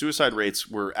 the suicide rates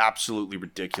were absolutely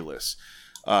ridiculous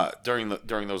during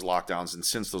those lockdowns, and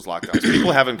since those lockdowns,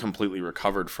 people haven't completely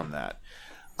recovered from that.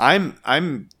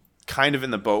 I'm kind of in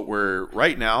the boat where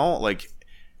right now, like,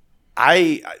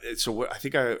 I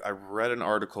think I read an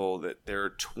article that there are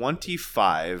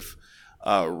 25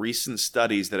 recent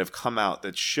studies that have come out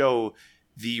that show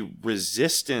the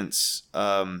resistance,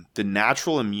 the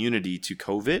natural immunity to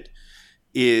COVID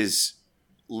is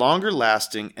longer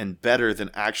lasting and better than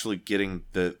actually getting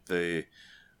the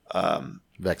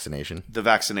vaccination. The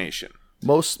vaccination.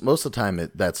 Most of the time,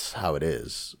 that's how it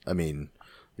is. I mean,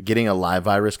 getting a live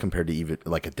virus compared to even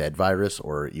like a dead virus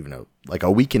or even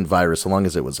a weakened virus, so long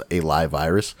as it was a live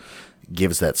virus,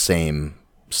 gives that same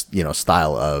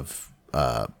style of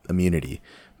immunity.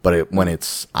 But when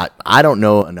it's I don't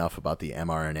know enough about the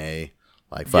mRNA,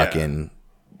 like fucking.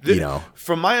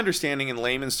 From my understanding, in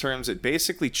layman's terms, it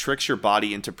basically tricks your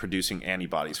body into producing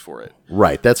antibodies for it.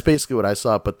 Right. That's basically what I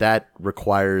saw, but that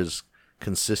requires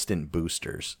consistent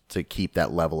boosters to keep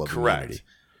that level of immunity.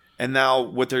 And now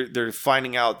what they're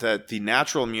finding out that the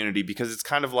natural immunity, because it's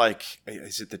kind of like,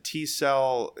 is it the T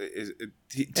cell?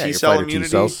 T cell immunity?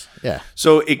 T-cells. Yeah.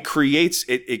 So it creates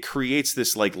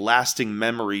this like lasting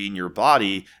memory in your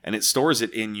body, and it stores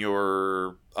it in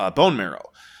your bone marrow.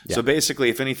 Yeah. So basically,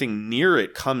 if anything near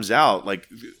it comes out, like,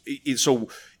 so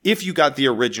if you got the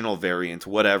original variant,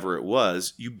 whatever it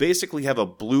was, you basically have a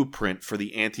blueprint for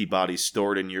the antibodies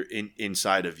stored in your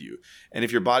inside of you. And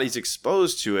if your body's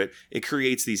exposed to it, it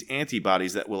creates these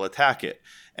antibodies that will attack it.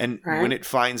 And when it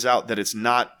finds out that it's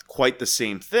not quite the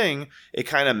same thing, it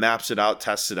kind of maps it out,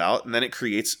 tests it out, and then it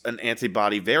creates an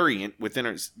antibody variant within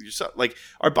yourself. Like,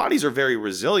 our bodies are very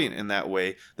resilient in that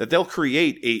way that they'll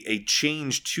create a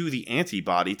change to the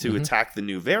antibody to attack the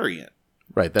new variant.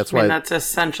 Right. That's why. That's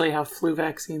essentially how flu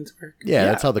vaccines work. Yeah,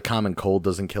 that's how the common cold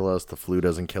doesn't kill us. The flu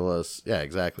doesn't kill us. Yeah,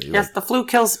 exactly. Yes, the flu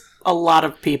kills a lot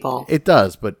of people. It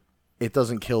does, but it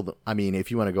doesn't kill them. I mean, if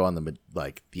you want to go on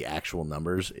the actual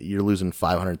numbers, you're losing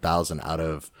 500,000 out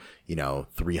of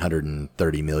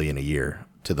 330 million a year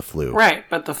to the flu. Right,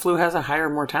 but the flu has a higher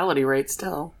mortality rate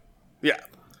still. Yeah,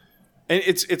 and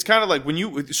it's kind of like when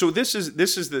you. So this is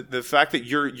the fact that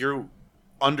you're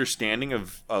understanding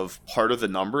of part of the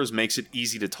numbers makes it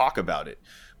easy to talk about it.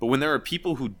 But when there are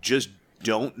people who just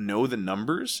don't know the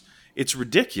numbers, it's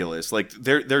ridiculous. Like,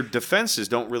 their defenses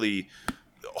don't really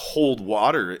hold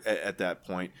water at that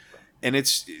point. And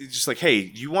it's just like, hey,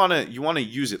 you want to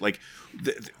use it, like,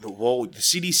 the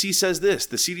CDC says this,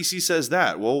 the CDC says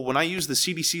that. Well, when I use the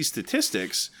CDC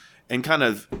statistics and kind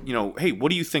of, hey,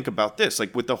 what do you think about this?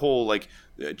 Like, with the whole, like,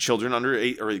 children under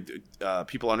 8 or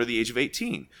people under the age of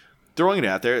 18, throwing it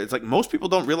out there, it's like most people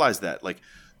don't realize that, like,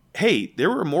 hey, there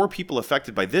were more people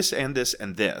affected by this and this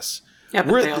and this. Yeah,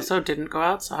 but they also didn't go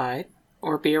outside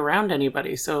or be around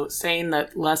anybody. So saying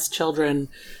that less children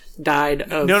died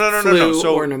of flu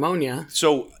or pneumonia.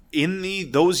 So in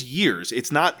those years,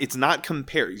 it's not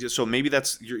compared. So maybe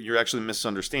that's you're actually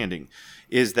misunderstanding.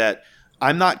 Is that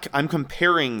I'm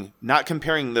comparing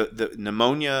the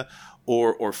pneumonia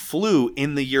or flu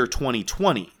in the year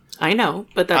 2020. I know,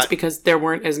 but that's because there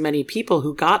weren't as many people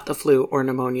who got the flu or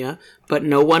pneumonia, but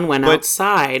no one went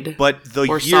outside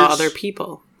saw other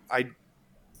people.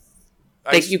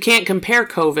 You can't compare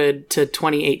COVID to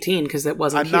 2018 because it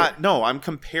wasn't here. I'm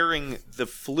comparing the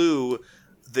flu,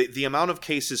 the amount of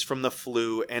cases from the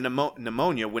flu and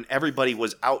pneumonia when everybody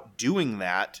was out doing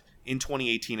that in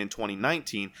 2018 and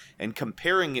 2019, and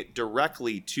comparing it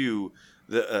directly to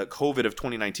the COVID of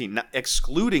 2019, not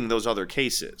excluding those other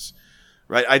cases.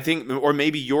 Right, I think, or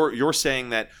maybe you're saying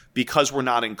that because we're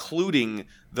not including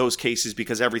those cases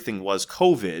because everything was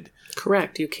COVID.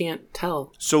 Correct. You can't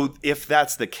tell. So if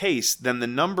that's the case, then the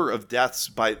number of deaths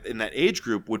in that age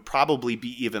group would probably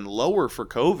be even lower for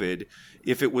COVID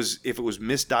if it was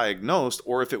misdiagnosed,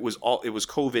 or if it was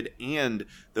COVID and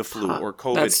the flu, or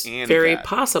COVID that's and very that.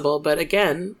 Possible. But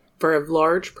again, for a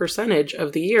large percentage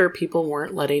of the year, people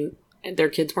their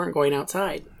kids weren't going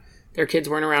outside. Their kids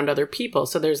weren't around other people,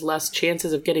 so there's less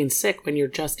chances of getting sick when you're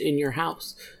just in your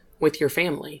house with your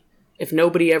family. If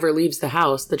nobody ever leaves the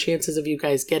house, the chances of you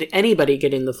guys anybody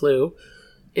getting the flu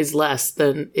is less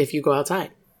than if you go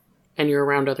outside and you're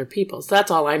around other people. So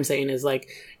that's all I'm saying is, like,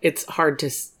 it's hard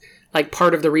to, like,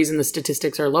 part of the reason the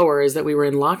statistics are lower is that we were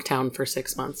in lockdown for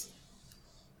 6 months.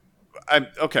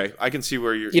 Okay, I can see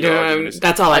where you're.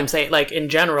 That's all I'm saying. Like, in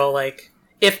general, like,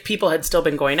 if people had still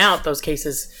been going out, those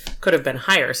cases could have been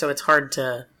higher. So it's hard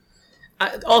to.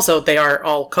 Also, they are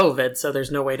all COVID, so there's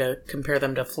no way to compare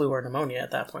them to flu or pneumonia at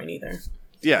that point either.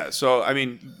 Yeah, so I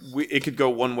mean, it could go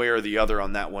one way or the other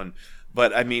on that one.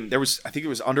 But I mean, I think it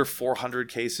was under 400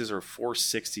 cases, or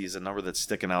 460 is a number that's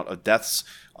sticking out, of deaths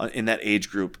in that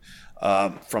age group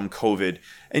from COVID.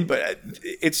 But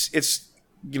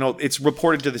it's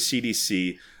reported to the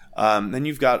CDC. Then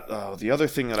you've got the other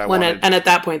thing that I wanted. And at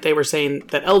that point, they were saying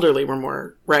that elderly were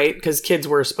more, right? Because kids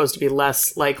were supposed to be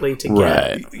less likely to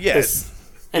get this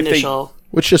initial.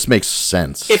 Which just makes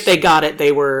sense. If they got it,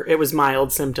 it was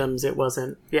mild symptoms. It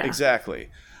wasn't. Yeah. Exactly.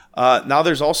 Now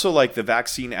there's also like the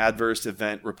vaccine adverse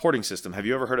event reporting system. Have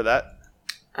you ever heard of that?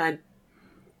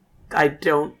 I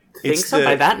don't think so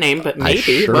by that name, but maybe.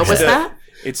 Sure what was that?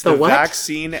 It's the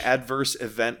vaccine adverse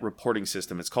event reporting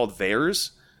system. It's called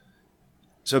VAERS.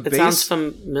 So it sounds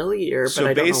familiar, but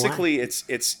I don't know why. So basically,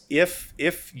 it's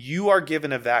if you are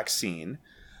given a vaccine,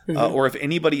 or if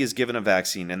anybody is given a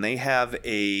vaccine and they have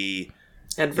a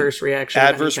adverse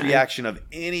reaction of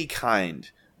any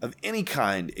kind,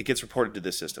 it gets reported to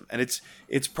this system. And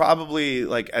it's probably,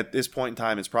 like, at this point in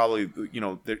time, it's probably,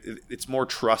 it's more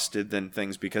trusted than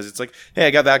things, because it's like, hey,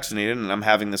 I got vaccinated and I'm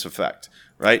having this effect,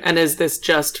 right? And is this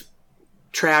just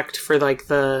tracked for like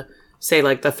the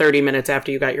 30 minutes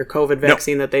after you got your COVID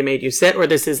vaccine that they made you sit, or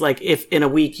this is like if in a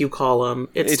week you call them,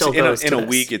 it still goes to this? In a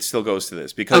week, it still goes to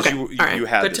this, because you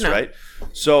had this, right?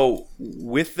 So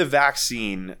with the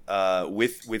vaccine,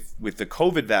 with the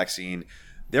COVID vaccine,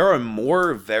 there are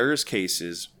more VAERS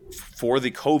cases for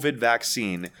the COVID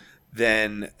vaccine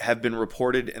than have been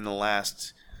reported in the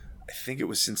last, I think it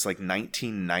was since like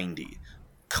 1990,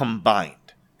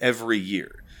 combined every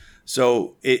year.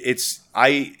 So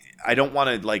I don't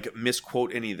want to like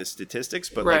misquote any of the statistics,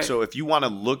 but like, so if you want to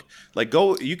look, like,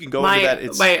 you can go into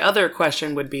that. My other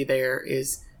question would be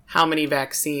is how many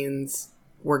vaccines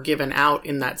were given out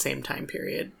in that same time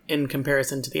period in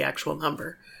comparison to the actual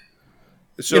number?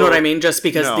 So, you know what I mean? Just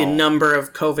because the number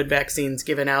of COVID vaccines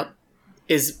given out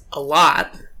is a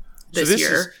lot this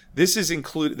year. This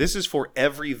is for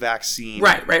every vaccine.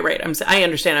 Right. I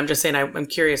understand. I'm just saying I'm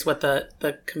curious what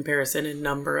the comparison in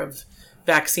number of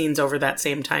vaccines over that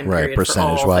same time period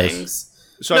percentage for all things.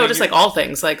 So just like all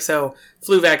things, like, so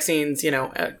flu vaccines,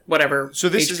 whatever. So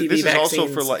this HPV is vaccines, also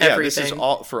for this is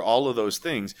all for all of those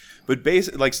things. But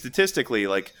like statistically,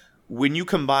 like when you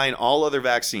combine all other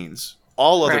vaccines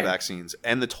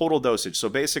and the total dosage, so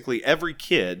basically every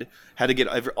kid had to get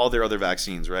all their other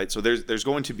vaccines, right? So there's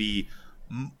going to be,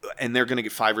 and they're going to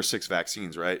get 5 or 6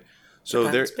 vaccines, right? So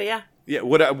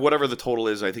whatever the total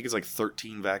is, I think it's like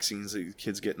 13 vaccines that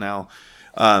kids get now.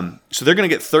 So they're going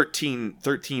to get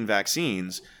 13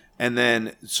 vaccines, and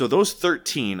then so those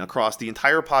 13 across the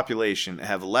entire population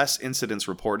have less incidents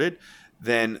reported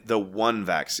than the one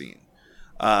vaccine.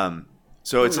 So I'm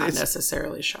not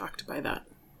necessarily shocked by that.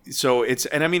 So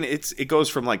it goes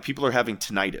from like people are having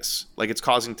tinnitus, like it's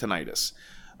causing tinnitus.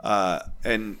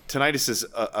 And tinnitus is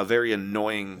a very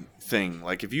annoying thing.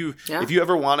 Like if you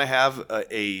ever want to have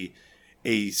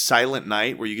a silent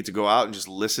night where you get to go out and just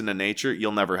listen to nature,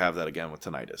 you'll never have that again with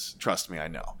tinnitus. Trust me, I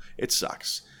know. It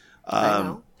sucks. I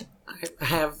know.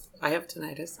 I have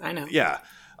tinnitus. I know. Yeah.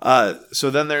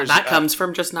 So then there's that comes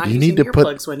from just not using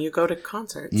earplugs when you go to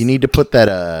concerts. You need to put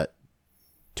that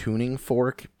tuning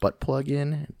fork butt plug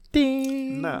in.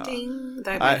 Ding. No. Ding.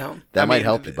 That might help. That might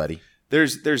help you, buddy.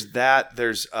 There's that.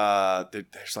 There's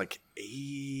like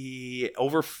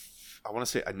over. I want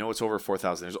to say, I know it's over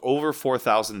 4,000. There's over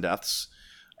 4,000 deaths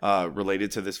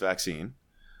related to this vaccine,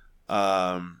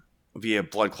 via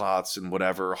blood clots and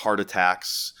whatever, heart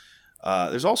attacks.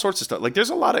 There's all sorts of stuff. Like, there's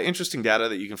a lot of interesting data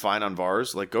that you can find on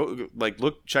VAERS. Like, go, like,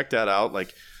 look, check that out.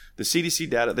 Like, the CDC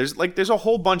data. There's a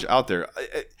whole bunch out there.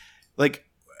 Like,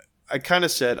 I kind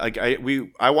of said, like,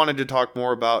 I wanted to talk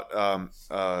more about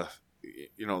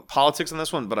politics on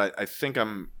this one, but I think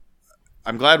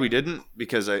I'm glad we didn't,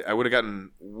 because I would have gotten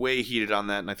way heated on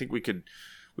that, and I think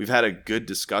we've had a good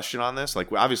discussion on this.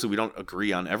 Like, obviously we don't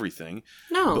agree on everything.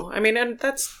 No, but, I mean, and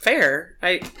that's fair.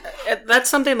 That's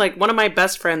something, like, one of my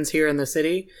best friends here in the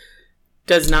city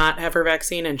does not have her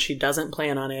vaccine, and she doesn't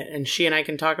plan on it, and she and I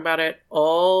can talk about it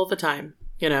all the time.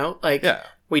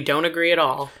 We don't agree at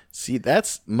all. See,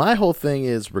 that's my whole thing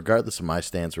is, regardless of my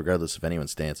stance, regardless of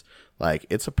anyone's stance, like,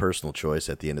 it's a personal choice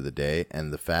at the end of the day,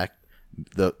 and the fact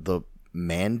the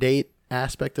mandate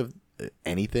aspect of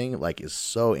anything, like, is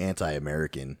so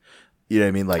anti-American. You know what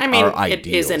I mean? Like, our ideals.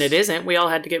 It is and it isn't. We all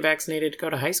had to get vaccinated to go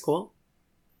to high school.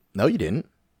 No, you didn't.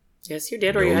 Yes, you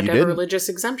did, or No, you had you to have a didn't. religious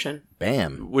exemption.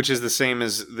 Bam. which is the same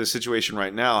as the situation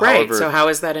right now. Right, However, so how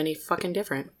is that any fucking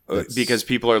different? because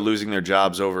people are losing their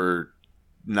jobs over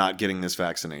not getting this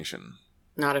vaccination.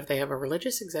 Not if they have a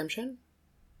religious exemption.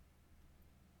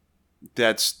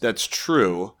 That's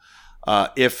true.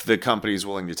 If the company is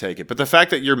willing to take it, but the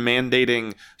fact that you're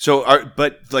mandating,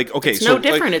 okay, It's so no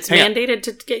different. It's hang on. mandated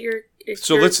to get your...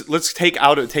 So let's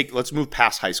let's move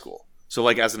past high school. So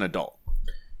like as an adult.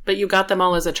 But you got them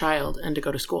all as a child and to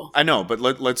go to school. I know, but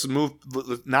let's move.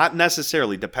 Not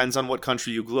necessarily depends on what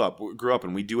country you grew up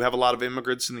in. We do have a lot of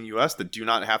immigrants in the U.S. that do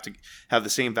not have to have the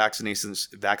same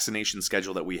vaccination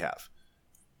schedule that we have.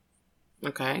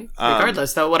 Okay.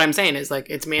 Regardless, though, what I'm saying is like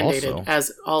it's mandated Also,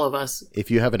 as all of us. If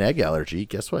you have an egg allergy,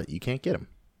 guess what? You can't get them.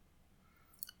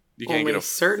 You can't Only get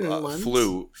certain ones?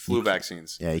 flu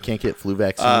vaccines. Yeah, you can't get flu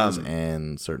vaccines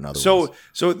and certain other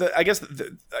ones. I guess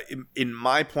in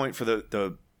my point for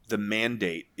the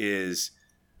mandate is,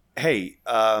 hey,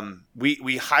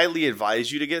 we highly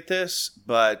advise you to get this,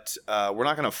 but we're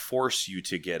not going to force you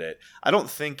to get it. I don't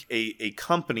think a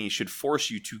company should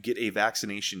force you to get a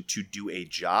vaccination to do a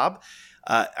job.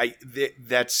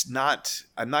 That's not.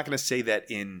 I'm not going to say that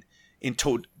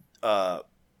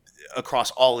across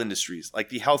all industries, like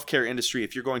the healthcare industry.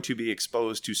 If you're going to be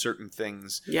exposed to certain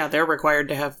things, Yeah, they're required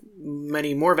to have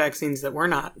many more vaccines that we're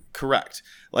not. correct.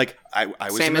 Like I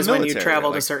was Same in the as when you military, travel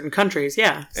like, to certain countries.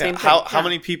 Yeah, same thing. How Yeah.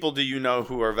 many people do you know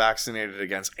who are vaccinated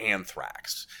against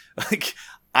anthrax? Like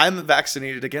I'm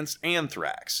vaccinated against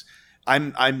anthrax.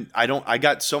 I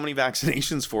got so many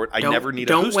vaccinations for it. I never need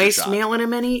a booster Don't waste shot. mailing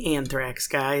him any anthrax,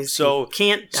 guys. So- You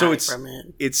can't die so it's- from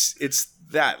it. It's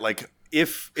that, like,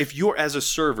 if you're as a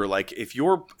server, like if you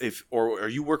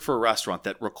work for a restaurant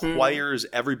that requires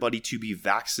everybody to be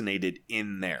vaccinated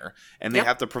in there, and they Yep.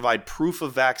 have to provide proof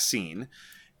of vaccine,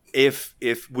 if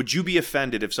would you be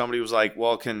offended if somebody was like,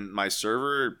 well, can my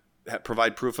server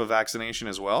provide proof of vaccination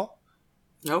as well?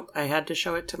 Nope, I had to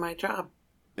show it to my job.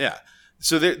 Yeah.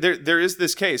 So there is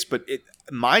this case, but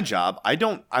my job,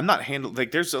 I'm not handling,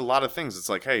 like, there's a lot of things. It's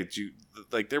like, hey,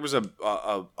 there was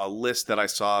a list that I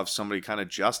saw of somebody kind of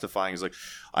justifying. It's like,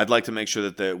 I'd like to make sure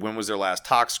that when was their last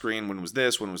tox screen? When was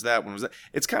this? When was that? When was that?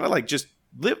 It's kind of like, just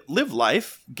live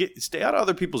life, stay out of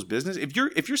other people's business. If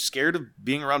you're scared of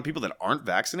being around people that aren't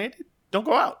vaccinated, don't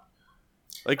go out.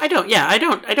 Like, I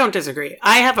don't disagree.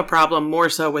 I have a problem more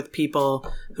so with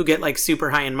people who get like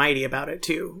super high and mighty about it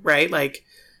too, right? Like,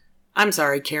 I'm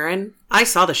sorry, Karen. I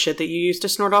saw the shit that you used to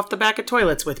snort off the back of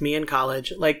toilets with me in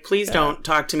college. Like, please don't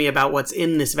talk to me about what's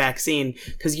in this vaccine,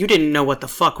 because you didn't know what the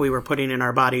fuck we were putting in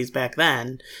our bodies back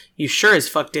then. You sure as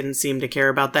fuck didn't seem to care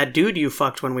about that dude you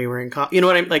fucked when we were in college. You know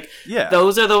what I'm like? Yeah.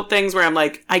 Those are the things where I'm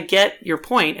like, I get your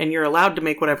point, and you're allowed to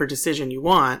make whatever decision you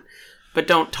want, but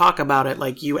don't talk about it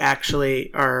like you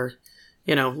actually are,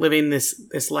 you know, living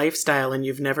this lifestyle and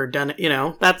you've never done it. You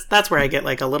know, that's where I get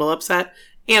like a little upset.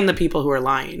 And the people who are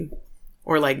lying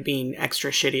or like being extra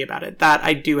shitty about it. That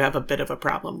I do have a bit of a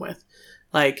problem with.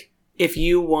 Like, if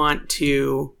you want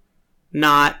to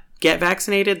not get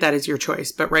vaccinated, that is your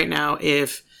choice. But right now,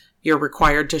 if you're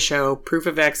required to show proof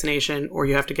of vaccination or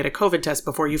you have to get a COVID test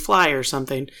before you fly or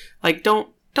something, like, don't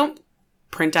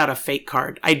print out a fake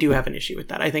card. I do have an issue with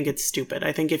that. I think it's stupid.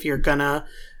 I think if you're gonna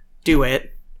do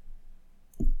it,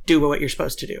 do what you're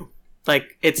supposed to do.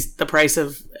 Like, it's the price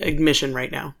of admission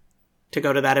right now to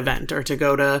go to that event or to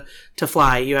go to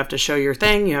fly. You have to show your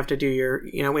thing. You have to do your,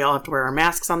 you know, we all have to wear our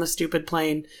masks on the stupid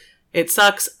plane. It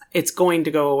sucks. It's going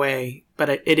to go away, but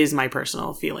it is my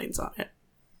personal feelings on it.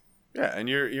 yeah, and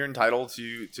you're entitled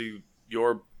to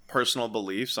your personal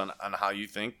beliefs on how you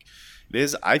think it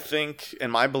is. I think,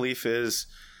 and my belief is,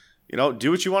 you know, do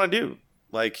what you want to do.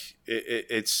 Like,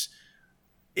 it's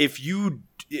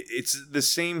the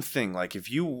same thing. Like, if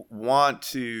you want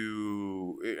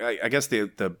to, I guess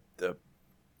the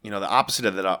opposite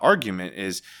of that argument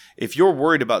is, if you're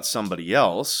worried about somebody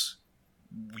else,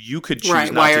 you could choose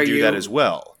Right. not Why to are do you- that as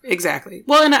well. Exactly.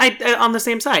 Well, and I on the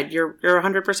same side, you're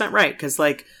 100% right. Cause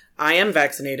like, I am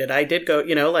vaccinated. I did go,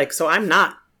 you know, like, so I'm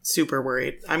not super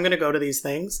worried. I'm going to go to these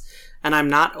things and I'm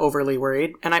not overly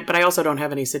worried. But I also don't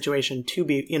have any situation to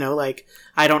be, you know, like,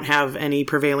 I don't have any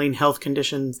prevailing health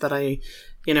conditions that I,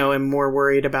 you know, am more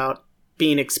worried about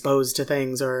being exposed to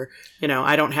things, or, you know,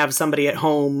 I don't have somebody at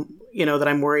home, you know, that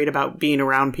I'm worried about being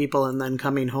around people and then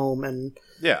coming home and,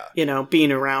 Yeah. you know,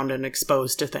 being around and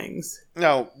exposed to things.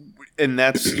 No, and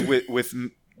that's with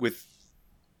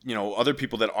you know, other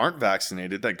people that aren't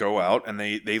vaccinated that go out and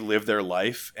they live their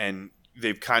life, and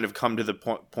they've kind of come to the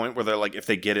point where they're like, if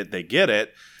they get it, they get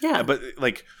it. Yeah. But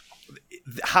like,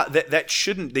 they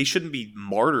shouldn't be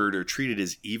martyred or treated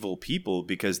as evil people,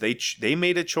 because they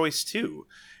made a choice too.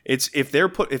 It's if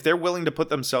they're willing to put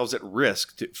themselves at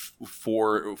risk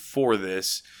for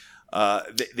this,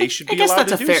 they should be allowed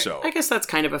to do so. I guess that's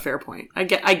kind of a fair point. I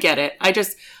get it.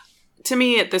 To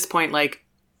me at this point, like,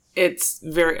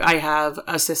 I have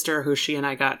a sister who she and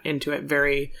I got into it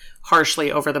very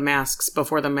harshly over the masks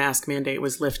before the mask mandate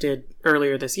was lifted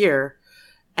earlier this year.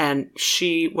 And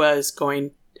she was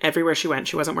going everywhere she went.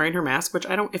 She wasn't wearing her mask, which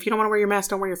if you don't want to wear your mask,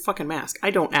 don't wear your fucking mask. I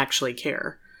don't actually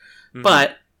care. Mm-hmm.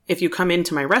 But if you come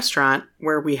into my restaurant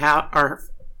where we are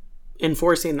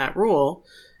enforcing that rule,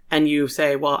 and you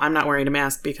say, well, I'm not wearing a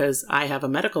mask because I have a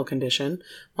medical condition.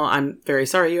 Well, I'm very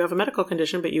sorry you have a medical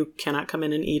condition, but you cannot come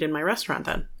in and eat in my restaurant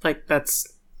then. Like, that's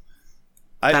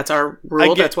our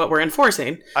rule. That's what we're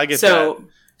enforcing. I get that.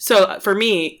 So for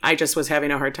me, I just was having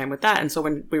a hard time with that. And so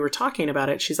when we were talking about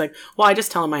it, she's like, well, I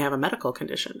just tell them I have a medical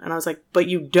condition. And I was like, but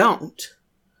you don't.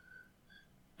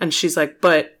 And she's like,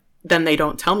 but then they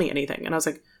don't tell me anything. And I was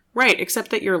like, right,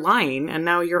 except that you're lying, and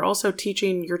now you're also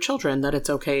teaching your children that it's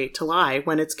okay to lie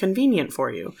when it's convenient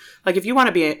for you. Like, if you want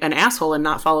to be an asshole and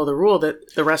not follow the rule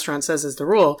that the restaurant says is the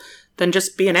rule, then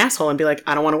just be an asshole and be like,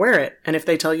 I don't want to wear it. And if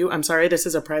they tell you, I'm sorry, this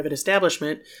is a private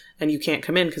establishment, and you can't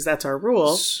come in because that's our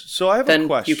rule, so I have a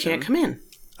question. You can't come in.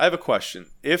 I have a question.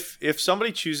 If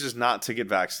somebody chooses not to get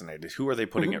vaccinated, who are they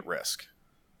putting at risk?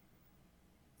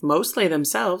 Mostly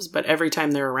themselves, but every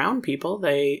time they're around people,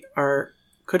 they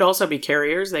could also be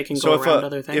carriers. They can go around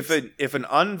other things. If an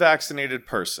unvaccinated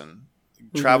person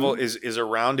is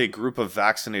around a group of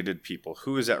vaccinated people,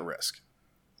 who is at risk?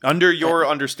 Under your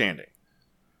understanding?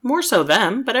 More so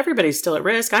them, but everybody's still at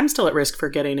risk. I'm still at risk for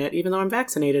getting it, even though I'm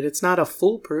vaccinated. It's not a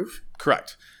foolproof.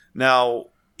 Correct. Now,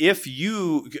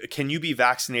 can you be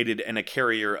vaccinated and a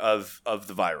carrier of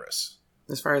the virus?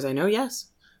 As far as I know,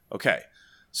 yes. Okay.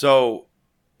 So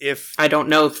I don't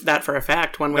know that for a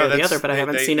fact one way or the other, but I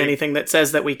haven't seen anything that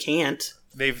says that we can't.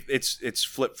 It's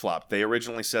flip-flopped. They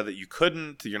originally said that you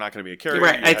couldn't, you're not going to be a carrier.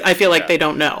 Right. I feel like they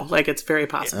don't know. Like, it's very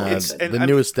possible. The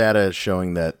newest data is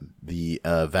showing that the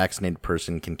vaccinated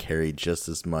person can carry just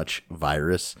as much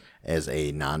virus as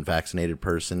a non-vaccinated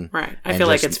person. Right. I feel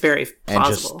like it's very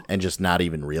plausible. And just not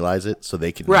even realize it, so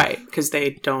they can... Right, because they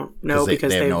don't know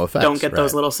because they no effects, don't get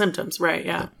those little symptoms. Right,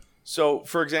 yeah. So,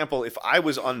 for example, if I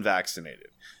was unvaccinated,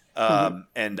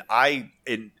 and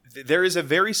there is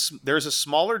a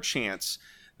smaller chance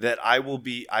that I would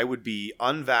be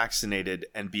unvaccinated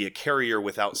and be a carrier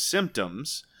without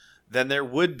symptoms than there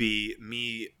would be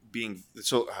me being.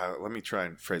 So let me try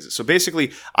and phrase it. So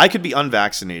basically, I could be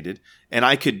unvaccinated and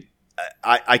I could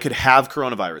have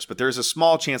coronavirus, but there's a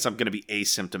small chance I'm going to be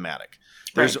asymptomatic.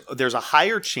 There's a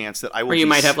higher chance that I will. Or you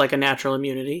might have like a natural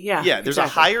immunity. Yeah. Yeah. There's a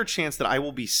higher chance that I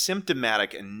will be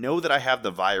symptomatic and know that I have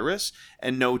the virus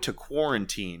and know to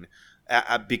quarantine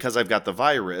because I've got the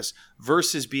virus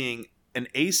versus being an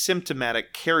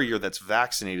asymptomatic carrier that's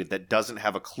vaccinated that doesn't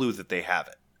have a clue that they have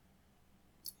it.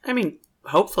 I mean,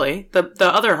 hopefully. The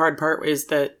other hard part is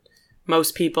that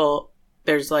most people,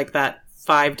 there's like that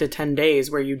 5 to 10 days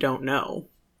where you don't know.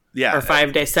 Yeah. Or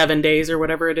 5 days, 7 days or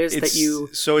whatever it is that you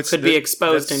could be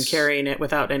exposed and carrying it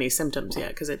without any symptoms yet,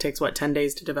 because it takes, 10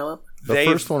 days to develop? The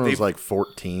first one was like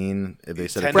 14. They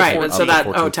said 10 right, so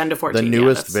that, 10 to 14. The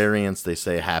newest variants, they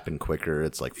say, happen quicker.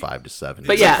 It's like 5 to 7.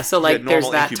 But yeah, so like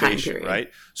there's that time period. Right?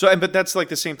 So, but that's like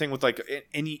the same thing with like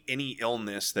any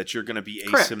illness that you're going to be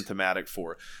asymptomatic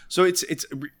for. So it's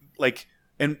like,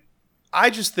 and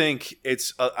I just think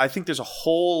I think there's a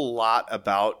whole lot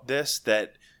about this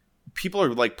that people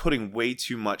are like putting way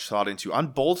too much thought into on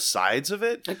both sides of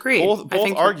it. Agreed. Both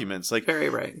arguments. Like, very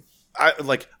right.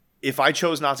 If I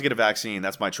chose not to get a vaccine,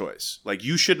 that's my choice. Like,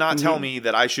 you should not tell me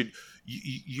that I should.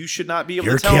 You should not be able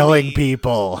to tell me. You're killing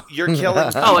people. You're killing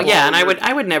people. Oh, yeah, and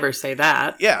I would never say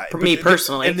that. Yeah. For me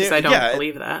personally, because I don't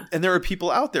believe that. And there are people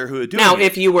out there who are doing Now, it.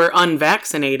 if you were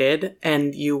unvaccinated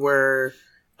and you were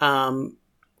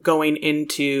going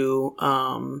into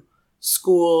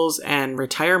schools and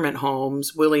retirement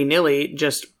homes willy-nilly,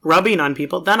 just rubbing on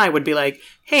people, then I would be like,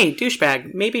 hey,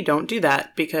 douchebag, maybe don't do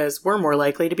that because we're more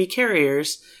likely to be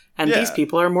carriers and these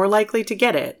people are more likely to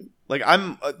get it. Like,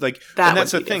 I'm like, and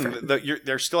that's the thing.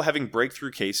 They're still having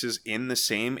breakthrough cases in the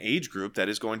same age group that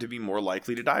is going to be more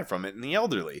likely to die from it in the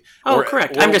elderly. Oh,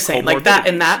 correct. I'm just saying, like that.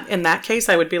 In that case,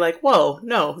 I would be like, "Whoa,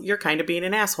 no, you're kind of being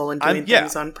an asshole and doing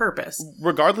things on purpose."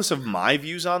 Regardless of my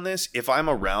views on this, if I'm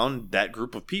around that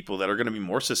group of people that are going to be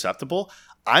more susceptible,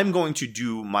 I'm going to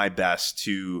do my best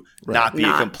to not be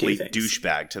a complete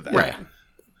douchebag to them. Right.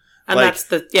 And that's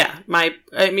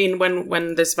I mean,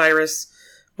 when this virus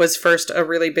was first a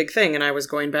really big thing and I was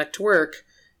going back to work,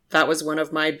 that was one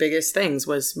of my biggest things.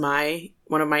 Was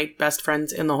one of my best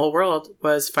friends in the whole world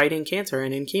was fighting cancer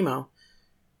and in chemo.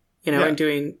 you know, Yeah. and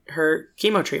doing her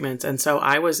chemo treatments. And so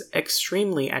I was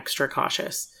extremely extra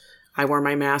cautious. I wore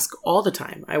my mask all the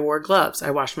time. I wore gloves.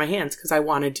 I washed my hands because I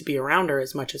wanted to be around her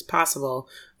as much as possible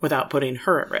without putting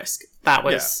her at risk. That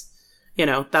was, you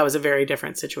know, that was a very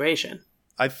different situation.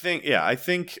 I think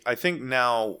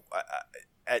now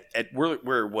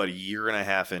we're what, a year and a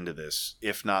half into this,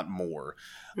 if not more,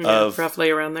 Yeah, roughly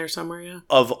around there somewhere. Yeah.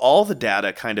 of all the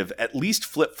data kind of at least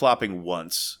flip-flopping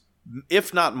once,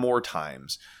 if not more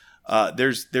times.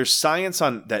 There's science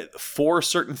on that for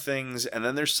certain things, and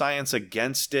then there's science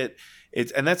against it.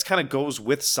 And that's kind of goes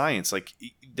with science. Like,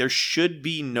 there should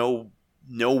be no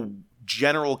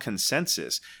general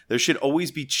consensus. There should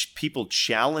always be people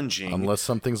challenging. Unless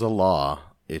something's a law,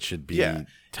 it should be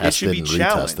tested be and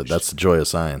challenged. retested. That's the joy of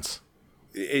science.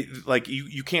 Like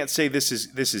you can't say this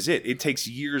is it. It takes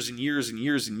years and years and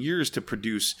years and years to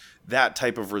produce that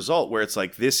type of result where it's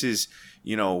like, this is,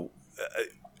 you know,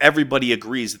 everybody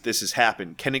agrees that this has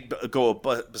happened. Can it go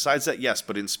besides that? Yes,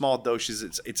 but in small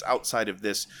doses, it's outside of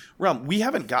this realm. We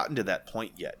haven't gotten to that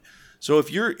point yet. So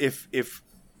if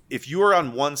you're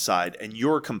on one side and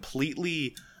you're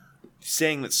completely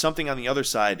saying that something on the other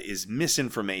side is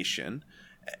misinformation,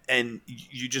 and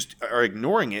you just are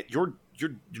ignoring it, you're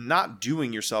not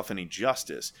doing yourself any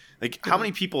justice. Like, how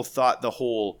many people thought the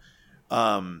whole,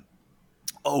 it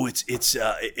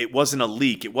wasn't a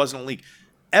leak. It wasn't a leak.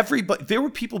 Everybody, there were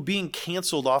people being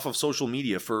canceled off of social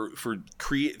media for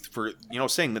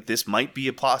saying that this might be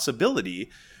a possibility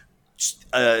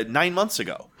 9 months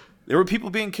ago. There were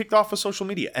people being kicked off of social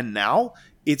media, and now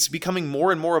it's becoming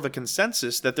more and more of a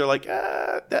consensus that they're like,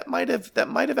 that might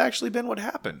have actually been what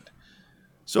happened.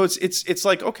 So it's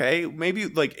like, okay, maybe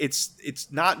like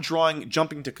it's not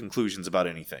jumping to conclusions about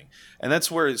anything. And that's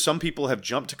where some people have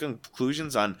jumped to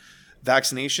conclusions on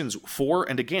vaccinations for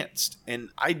and against. And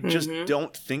I just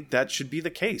don't think that should be the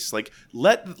case. Like,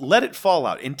 let it fall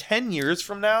out. In 10 years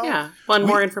from now. Yeah. Well,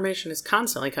 more information is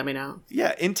constantly coming out.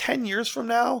 Yeah. In 10 years from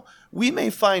now, we may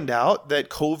find out that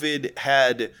COVID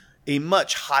had a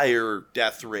much higher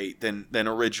death rate than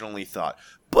originally thought.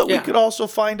 But we could also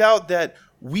find out that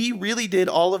we really did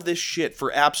all of this shit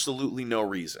for absolutely no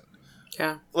reason.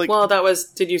 Yeah. Like, well,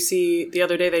 did you see the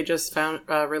other day they just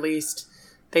released,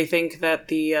 they think that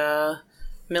the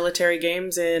military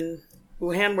games in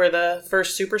Wuhan were the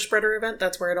first super spreader event.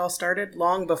 That's where it all started,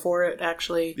 long before it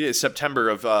actually... Yeah, September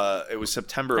of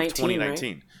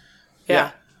 2019. Right?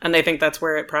 Yeah. And they think that's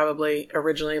where it probably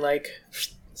originally, like,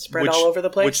 spread all over the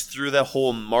place. Which threw the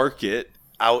whole market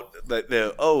out,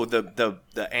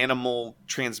 the animal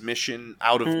transmission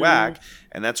out of whack,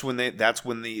 and that's when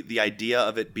the idea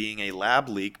of it being a lab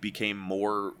leak became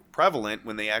more prevalent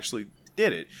when they actually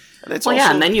did it. And it's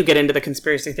and then you get into the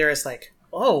conspiracy theorists like,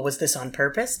 oh, was this on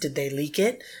purpose? Did they leak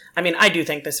it? I mean, I do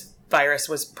think this virus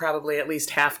was probably at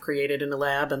least half created in the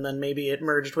lab, and then maybe it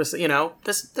merged with, you know,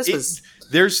 this was...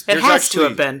 It has to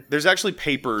have been. There's actually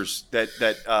papers that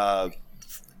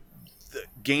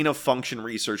gain of function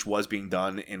research was being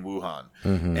done in Wuhan,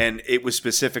 and it was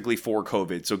specifically for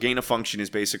COVID. So gain of function is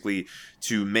basically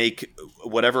to make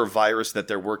whatever virus that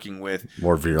they're working with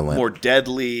more virulent, more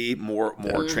deadly, more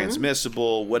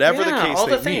transmissible, whatever the case. All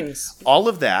they the things. Mean. All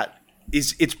of that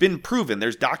it's been proven.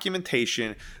 There's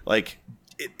documentation. Like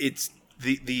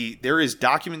there is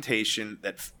documentation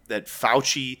that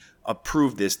Fauci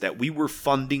approved this, that we were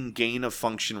funding gain of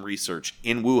function research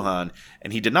in Wuhan,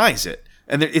 and he denies it.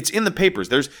 And it's in the papers.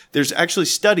 There's actually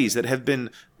studies that have been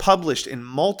published in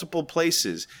multiple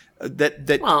places that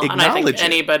acknowledge and I think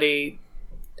anybody,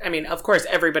 I mean, of course,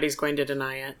 everybody's going to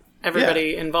deny it.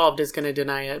 Everybody involved is going to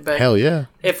deny it. But hell yeah.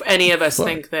 If any of us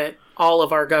think that all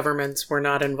of our governments were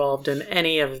not involved in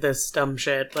any of this dumb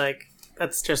shit, like,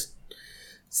 that's just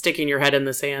sticking your head in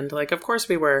the sand. Like, of course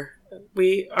we were.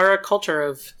 We are a culture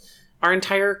of, our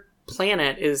entire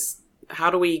planet is, how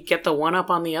do we get the one up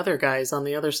on the other guys on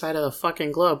the other side of the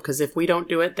fucking globe? Because if we don't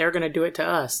do it, they're going to do it to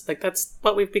us. Like, that's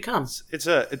what we've become. It's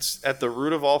at the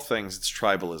root of all things. It's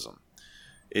tribalism.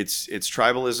 It's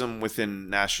tribalism within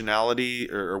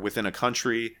nationality or within a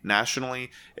country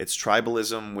nationally. It's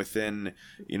tribalism within,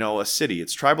 a city.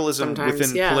 It's tribalism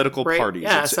within political parties.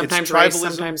 Yeah, sometimes it's tribalism.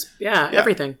 Race, sometimes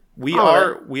everything. We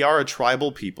are a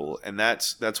tribal people, and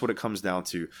that's what it comes down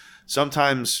to.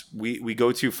 Sometimes we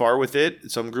go too far with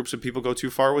it. Some groups of people go too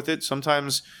far with it.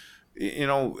 Sometimes,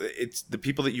 it's the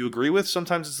people that you agree with.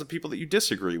 Sometimes it's the people that you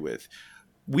disagree with.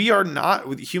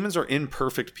 Humans are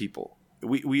imperfect people.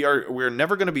 We're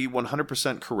never going to be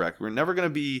 100% correct. We're never going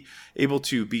to be able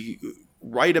to be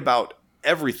right about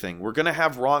everything. We're going to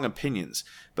have wrong opinions.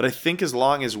 But I think as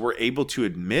long as we're able to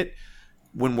admit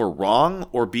when we're wrong,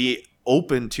 or be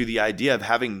open to the idea of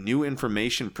having new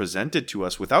information presented to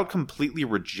us without completely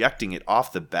rejecting it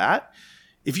off the bat,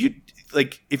 if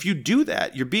you do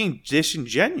that, you're being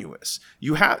disingenuous.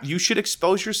 You should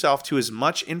expose yourself to as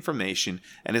much information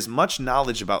and as much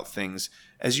knowledge about things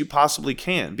as you possibly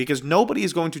can, because nobody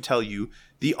is going to tell you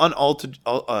the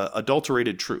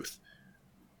unadulterated truth.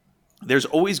 There's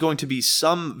always going to be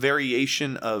some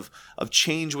variation of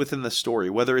change within the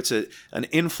story, whether it's an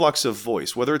influx of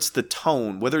voice, whether it's the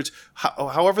tone, whether it's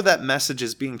however that message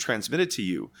is being transmitted to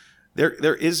you.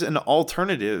 There is an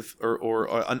alternative or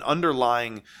an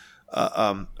underlying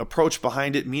approach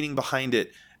behind it, meaning behind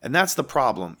it, and that's the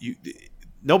problem.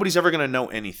 Nobody's ever going to know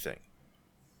anything.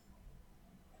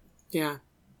 Yeah,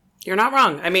 you're not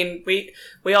wrong. I mean,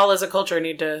 we all as a culture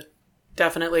need to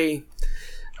definitely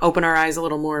open our eyes a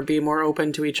little more, be more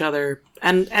open to each other,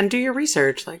 and do your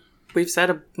research. Like we've said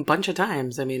a bunch of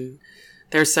times. I mean,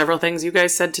 there's several things you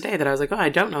guys said today that I was like, oh, I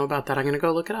don't know about that. I'm going to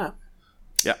go look it up.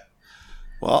 Yeah.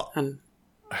 Well,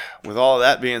 with all of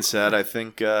that being said, I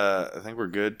think we're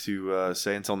good to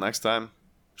say until next time.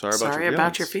 Sorry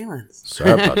about your feelings.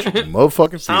 Sorry about your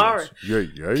motherfucking feelings.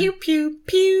 Sorry. Yeah. Pew, pew,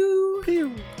 pew.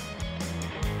 Pew.